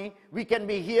mommy. We can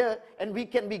be here and we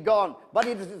can be gone. But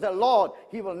it is the Lord.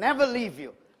 He will never leave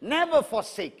you, never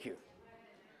forsake you.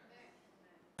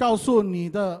 告诉你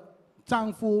的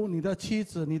丈夫、你的妻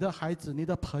子、你的孩子、你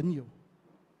的朋友。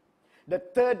 The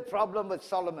third problem with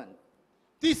Solomon,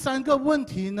 第三个问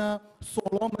题呢，所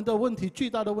罗门的问题最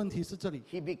大的问题是这里，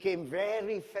 he became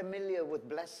very familiar with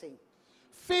blessing.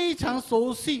 非常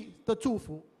熟悉的祝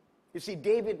福。 You see,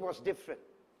 David was different.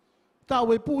 大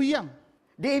卫不一样，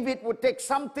 David would take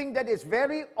something that is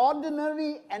very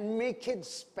ordinary and make it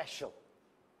special.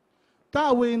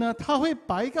 大卫呢，他会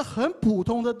把一个很普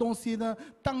通的东西呢，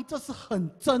当这是很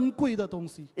珍贵的东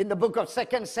西。 In the book of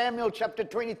 2 Samuel chapter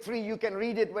 23, you can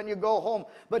read it when you go home.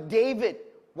 But David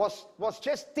was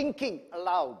just thinking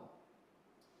aloud.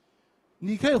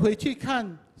 你可以回去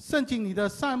看圣经里的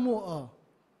撒母耳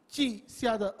记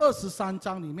下的23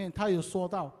章里面，他有说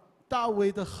到大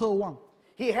卫的渴望。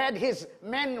 He had his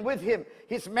men with him.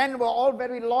 His men were all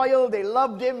very loyal. They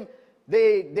loved him.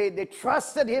 They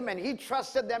trusted him and he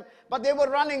trusted them. But they were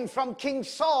running from King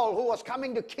Saul who was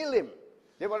coming to kill him.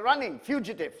 They were running,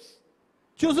 fugitives.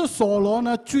 就是所罗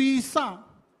呢追上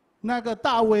那个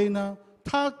大卫呢，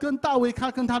他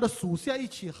跟他的属下一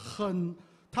起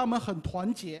他们很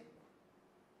团结。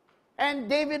 And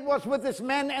David was with his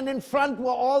men, and in front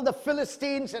were all the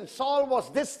Philistines, and Saul was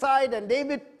this side, and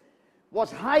David was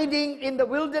hiding in the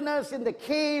wilderness, in the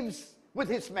caves with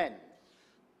his men.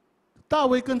 大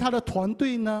卫跟他的团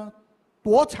队呢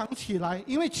躲藏起来，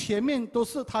因为前面都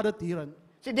是他的敌人。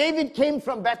 See, David came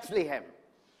from Bethlehem,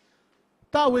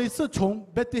 大卫是从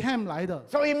Bethlehem 来的，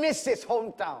 so he missed his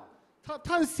hometown.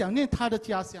 他很想念他的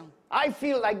家乡。 I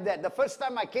feel like that. The first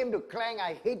time I came to Klang,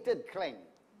 I hated Klang.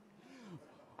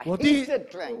 I 我 hated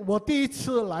Klang. 第一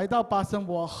次来到巴生，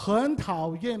我很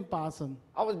讨厌巴生。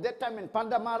 I was that time in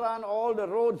Pandamaran. All the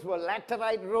roads were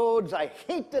laterite roads. I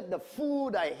hated the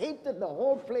food. I hated the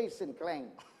whole place in Klang.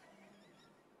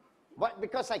 What?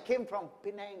 Because I came from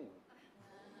Penang.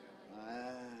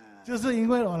 就是因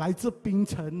为我来自槟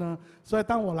城呢，所以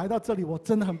当我来到这里，我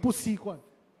真的很不习惯。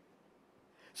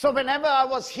 So whenever I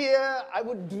was here, I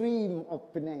would dream of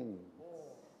Penang.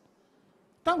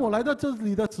 当我来到这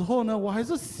里的时候呢，我还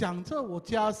是想着我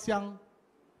家乡。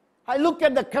 I look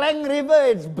at the Klang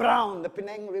River, it's brown. The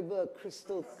Penang River,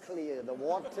 crystal clear. The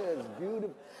water is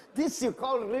beautiful. This you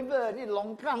call river, ni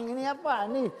longkang, ini apa?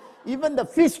 Ni even the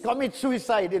fish commit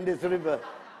suicide in this river.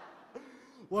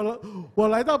 我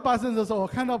来到巴生的时候，我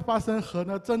看到巴生河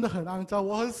呢，真的很肮脏，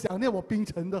我很想念我槟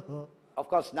城的河。 Of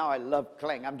course, now I love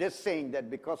Klang. I'm just saying that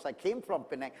because I came from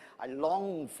Penang, I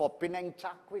long for Penang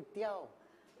char kway teow.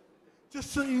 就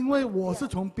是因为我是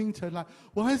从槟城来，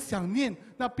我很想念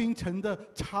那槟城的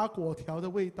茶粿条的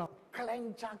味道。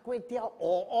 Klang char kway teow,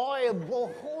 oi,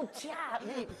 boho cha,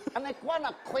 ni, anak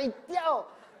wana kway teow.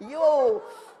 Yo,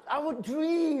 I would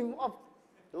dream of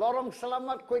Lorong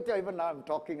Selamat kway teow. Even now I'm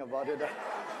talking about it.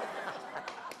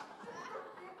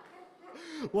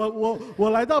 我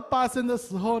来到巴生的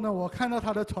时候呢，我看到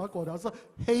他的茶粿条是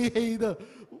黑黑的，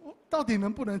到底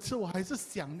能不能吃？我还是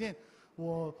想念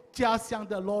我家乡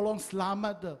的 Lorong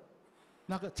Selamat 的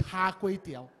那个茶粿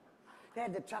条。 They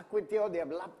have the char kway teow, they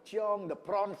have lapchong, the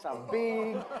prawns are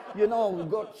big. You know, we've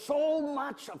got so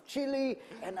much of chili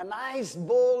and a nice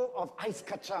bowl of ice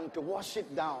kacang to wash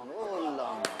it down. Oh,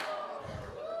 Lord.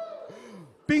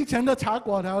 槟城的茶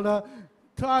粿条呢，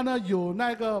它呢有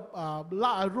那个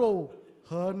腊肉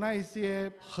和那些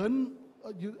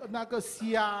有那个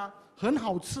虾，很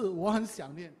好吃，我很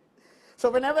想念。 So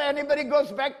whenever anybody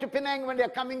goes back to Penang, when they're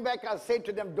coming back, I'll say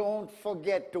to them, don't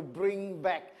forget to bring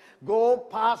back. Go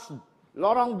past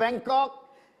Lorong Bangkok,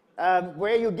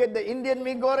 where you get the Indian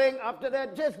mee goreng. After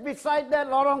that, just beside that,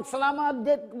 Lorong Selamat,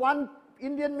 get one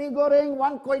Indian mee goreng,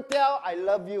 one kway teow. I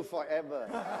love you forever.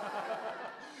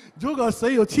 如果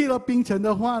谁有去了槟城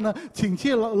的话呢，请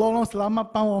去Lorong Selamat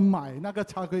帮我买那个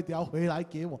茶粿条回来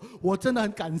给我，我真的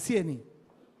很感谢你。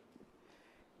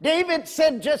 David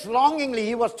said just longingly,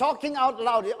 he was talking out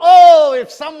loud, oh, if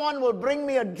someone will bring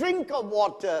me a drink of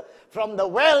water from the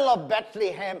well of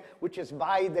Bethlehem, which is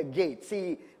by the gate. See,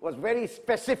 he was very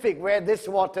specific where this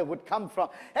water would come from.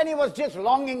 And he was just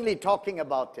longingly talking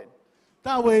about it.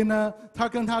 大卫呢，他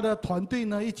跟他的团队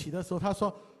呢一起的时候，他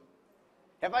说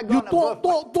Have I 有 gone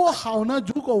above? 多好呢？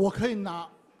如果我可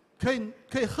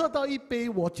以喝到一杯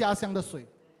我家乡的水。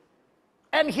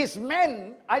 And his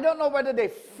men, I don't know whether they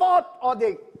fought or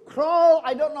they crawled,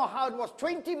 I don't know how it was,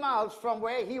 20 miles from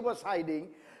where he was hiding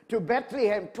to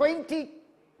Bethlehem, 20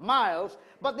 miles,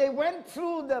 but they went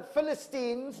through the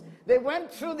Philistines, they went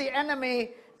through the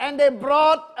enemy, and they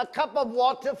brought a cup of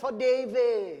water for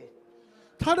David.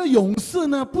 他的勇士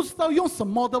呢，不知道用什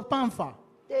么的办法，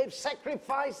 They've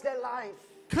sacrificed their life.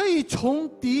 可以从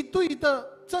敌对的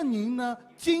阵营呢，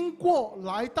经过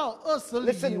来到20里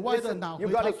以 Listen, 外的拿 you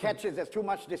回 got 他 to 水。 catch this. There's too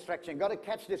much distraction. You got to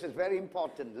catch this. It's very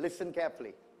important. Listen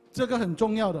carefully. 这个很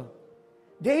重要的。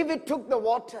 David took the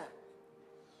water.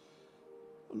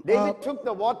 David took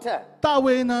the water. 大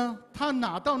卫呢，他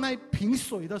拿到那瓶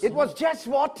水的时 It 候， was just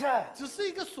water, 只是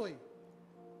一个水，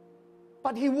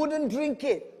 but he wouldn't drink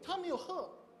it. 他没有喝，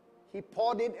 He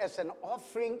poured it as an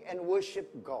offering and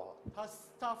worshiped God.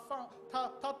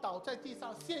 他倒在地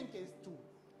上献给主，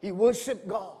 He worshiped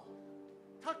God.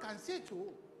 他感谢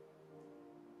主。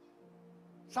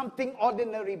 Something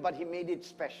ordinary, but he made it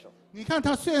special. 你看，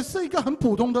它虽然是一个很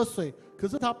普通的水，可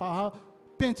是他把它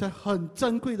变成很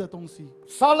珍贵的东西。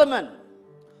 Solomon,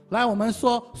 来，我们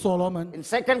说所罗门， in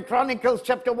 2 Chronicles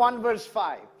chapter 1, verse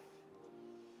 5.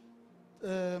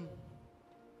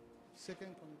 Second,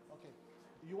 okay.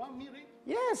 You want me read?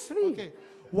 Yes, read. OK，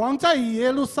 王在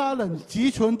耶路撒冷积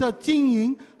存的金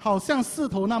银好像石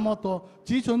头那么多，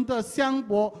积存的香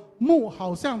柏木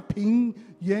好像平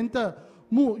原的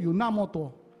木有那么多。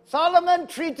 Solomon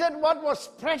treated what was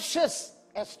precious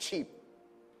as cheap.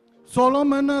 所罗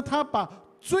门呢，他把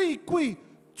最贵、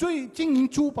最金银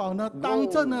珠宝呢，当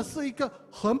成呢是一个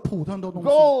很普通的东西。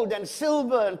 Gold and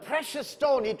silver and precious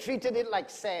stone, he treated it like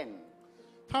sand.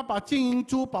 他把金银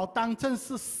珠宝当成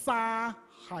是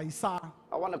海沙。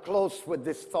 I want to close with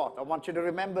this thought. I want you to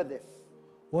remember this.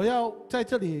 我要在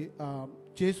这里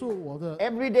结束我的。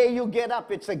 Every day you get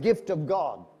up, it's a gift of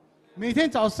God. 每天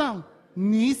早上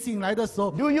你醒来的时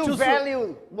候， Do you 就是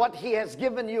value what he has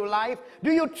given you life?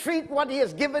 Do you treat what he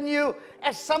has given you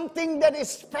as something that is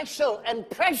special and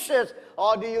precious?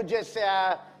 Or do you just say,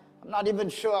 I'm not even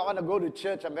sure I want to go to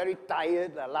church. I'm very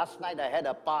tired. Last night I had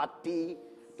a party.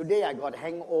 Today I got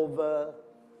hangover.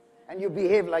 And you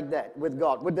behave like that with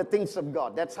God, with the things of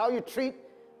God. That's how you treat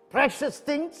precious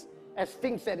things as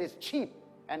things that is cheap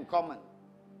and common.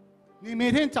 你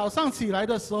每天早上起来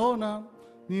的时候呢，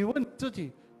你问自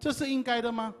己：这是应该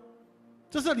的吗？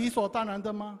这是理所当然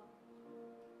的吗？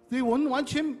你完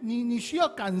全，你需要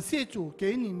感谢主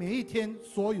给你每一天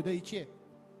所有的一切。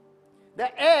 The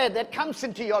air that comes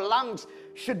into your lungs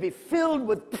should be filled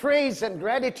with praise and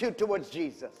gratitude towards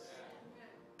Jesus.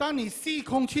 当你吸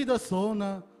空气的时候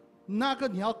呢，那个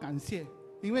你要感谢，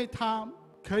因为它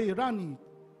可以让你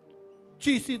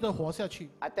继续的活下去。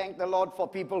 I thank the Lord for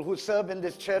people who serve in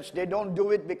this church. They don't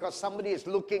do it because somebody is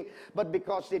looking, but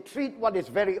because they treat what is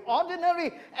very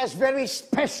ordinary as very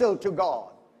special to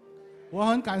God. 我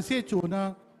很感谢主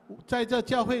呢，在这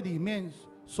教会里面，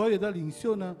所有的领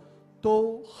袖呢，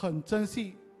都很珍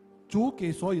惜主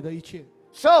给所有的一切。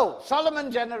 So,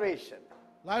 Solomon generation,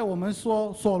 来，我们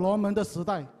说所罗门的时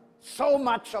代， so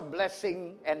much of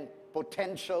blessing and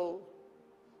potential.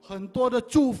 很多的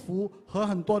祝福和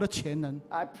很多的潜能。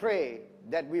 I pray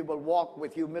that we will walk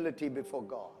with humility before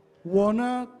God. 我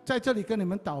呢，在这里跟你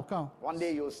们祷告， One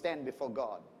day you'll stand before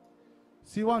God.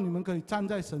 希望你们可以站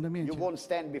在神的面 You 前。 won't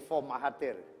stand before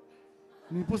Mahathir.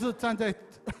 你不是站在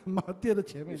马甸的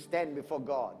前 You 面， stand before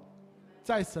God.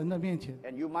 在神的面前，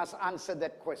 And you must answer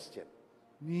that question.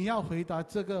 你要回答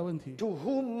这个问题： To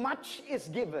whom much is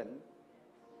given,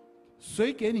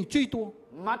 谁给你最多，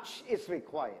 much is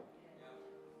required.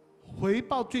 回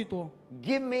报最多？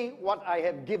 Give me what I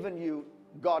have given you,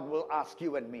 God will ask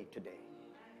you and me today.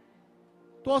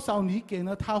 多少你给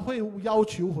呢？他会要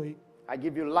求回。 I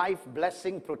give you life,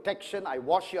 blessing, protection. I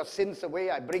wash your sins away.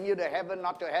 I bring you to heaven,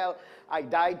 not to hell. I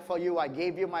died for you. I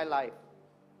gave you my life.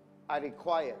 I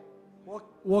require.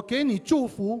 我给你祝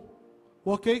福，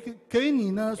我给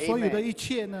你呢 Amen. 所有的一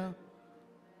切呢，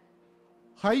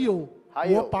还有还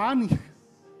有我把你，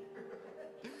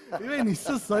因为你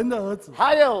是神的儿子。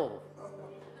 Hail!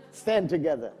 Stand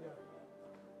together.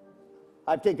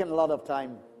 I've taken a lot of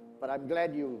time, but I'm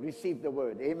glad you received the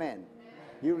word. Amen.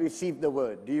 You received the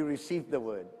word. Do you receive the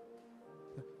word?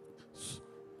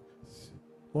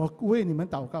 我为你们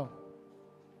祷告。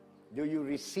 Do you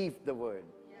receive the word?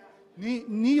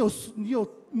 你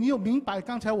有明白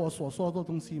刚才我所说的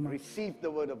东西吗？ Receive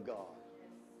the word of God.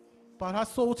 把它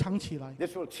收藏起来，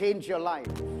 This will change your life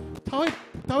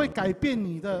它会改变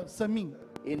你的生命。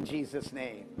 in Jesus'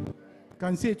 name.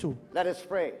 感谢主。 Let us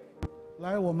pray.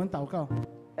 来，我们祷告。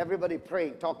 Everybody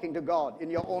praying, talking to God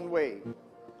in your own way.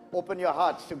 Open your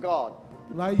hearts to God.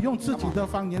 来，用自己的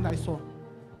方言来说，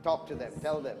 Talk to them.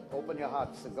 Tell them. Open your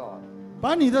hearts to God.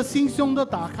 把你的心胸都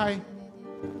打开，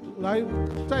来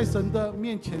在神的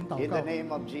面前祷 In 告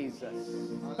the，name of Jesus.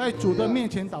 在主的面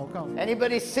前祷告。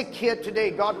 Anybody sick here today,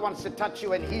 God wants to touch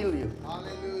you and heal you.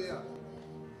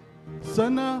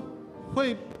 神呢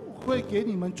会给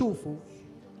你们祝福，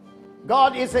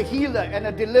 God is a healer and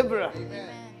a deliverer.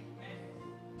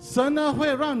 神呢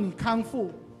会让你康复，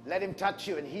 Let him touch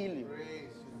you and heal you.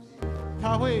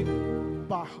 他会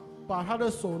把他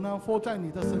的手呢放在你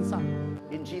的身上。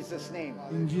 In Jesus' name.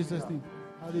 In Jesus' name.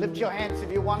 Lift your hands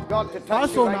if you want God to 把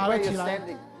touch 手 you right 拿了 where 起 you're 来。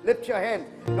 standing. Lift your hands.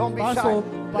 Don't be 把 shy. 手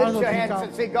Lift your 提 hands 高。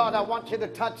 and say, God, I want you to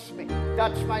touch me.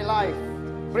 Touch my life.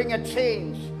 Bring a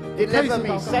change. 开始 Deliver 祷 me.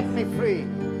 告。 Set me free.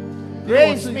 给我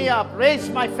Raise 自 me 由， up.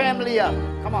 Raise my family up.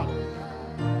 Come on.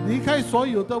 离开所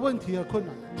有的问题和困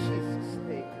难。 Jesus'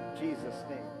 name. Jesus'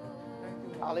 name.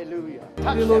 Hallelujah. Touch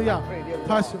哈利 them, 路 I 亚 pray, dear，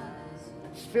 他 God. 是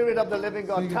Spirit of the living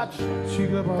God, touch me. 许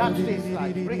个宝 Touch these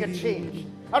lives. Bring a change.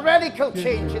 A radical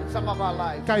change in some of our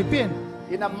lives. 改变。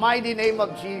 In the mighty name of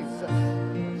Jesus.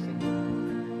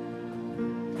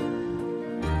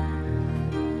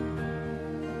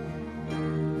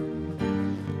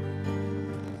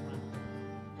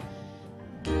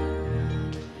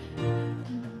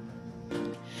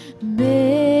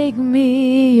 Make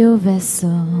me your vessel.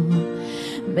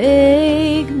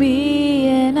 Make me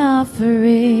an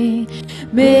offering.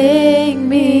 Make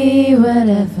me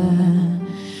whatever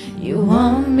you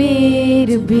want me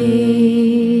to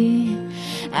be.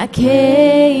 I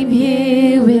came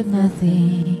here with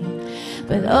nothing,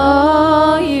 but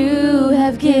all you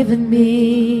have given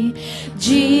me.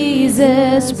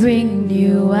 Jesus, bring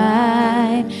new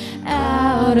wine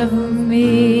out of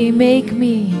me. Make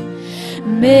me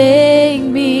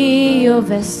your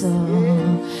vessel.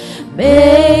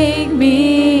 Make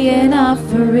me an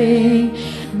offering.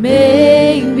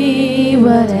 Make me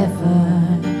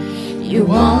whatever you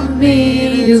want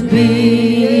me to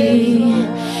be.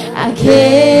 I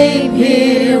came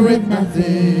here with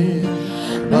nothing,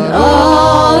 but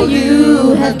all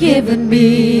you have given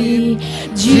me.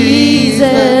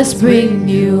 Jesus, bring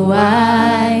new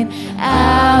wine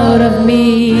out of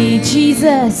me.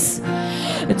 Jesus,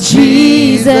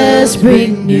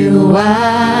 bring new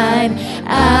wine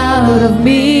out of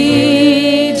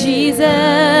me.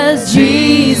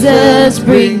 Jesus,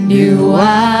 bring new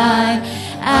wine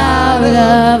out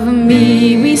of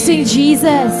me. We sing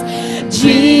Jesus,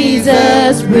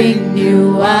 bring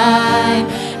new wine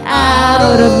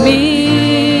out of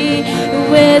me.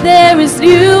 Where there is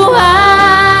new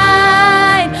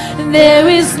wine, there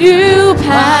is new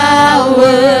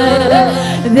power,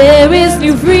 there is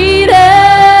new freedom,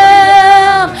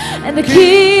 and the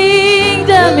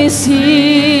kingdom is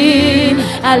here.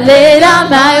 I lay down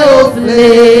my old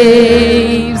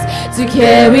flames to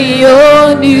carry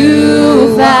your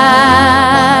new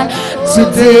fire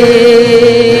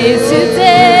today,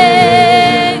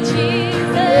 Jesus.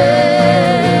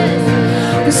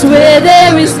 'Cause where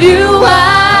there is new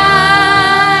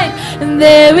wine, and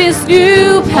there is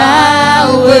new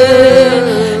power,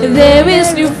 there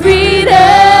is new freedom,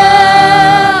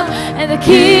 and the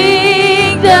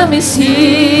kingdom is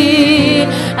here.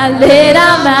 I lay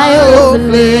down my old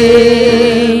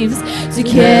flames to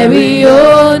carry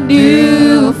your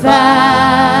new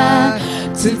fire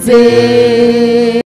today.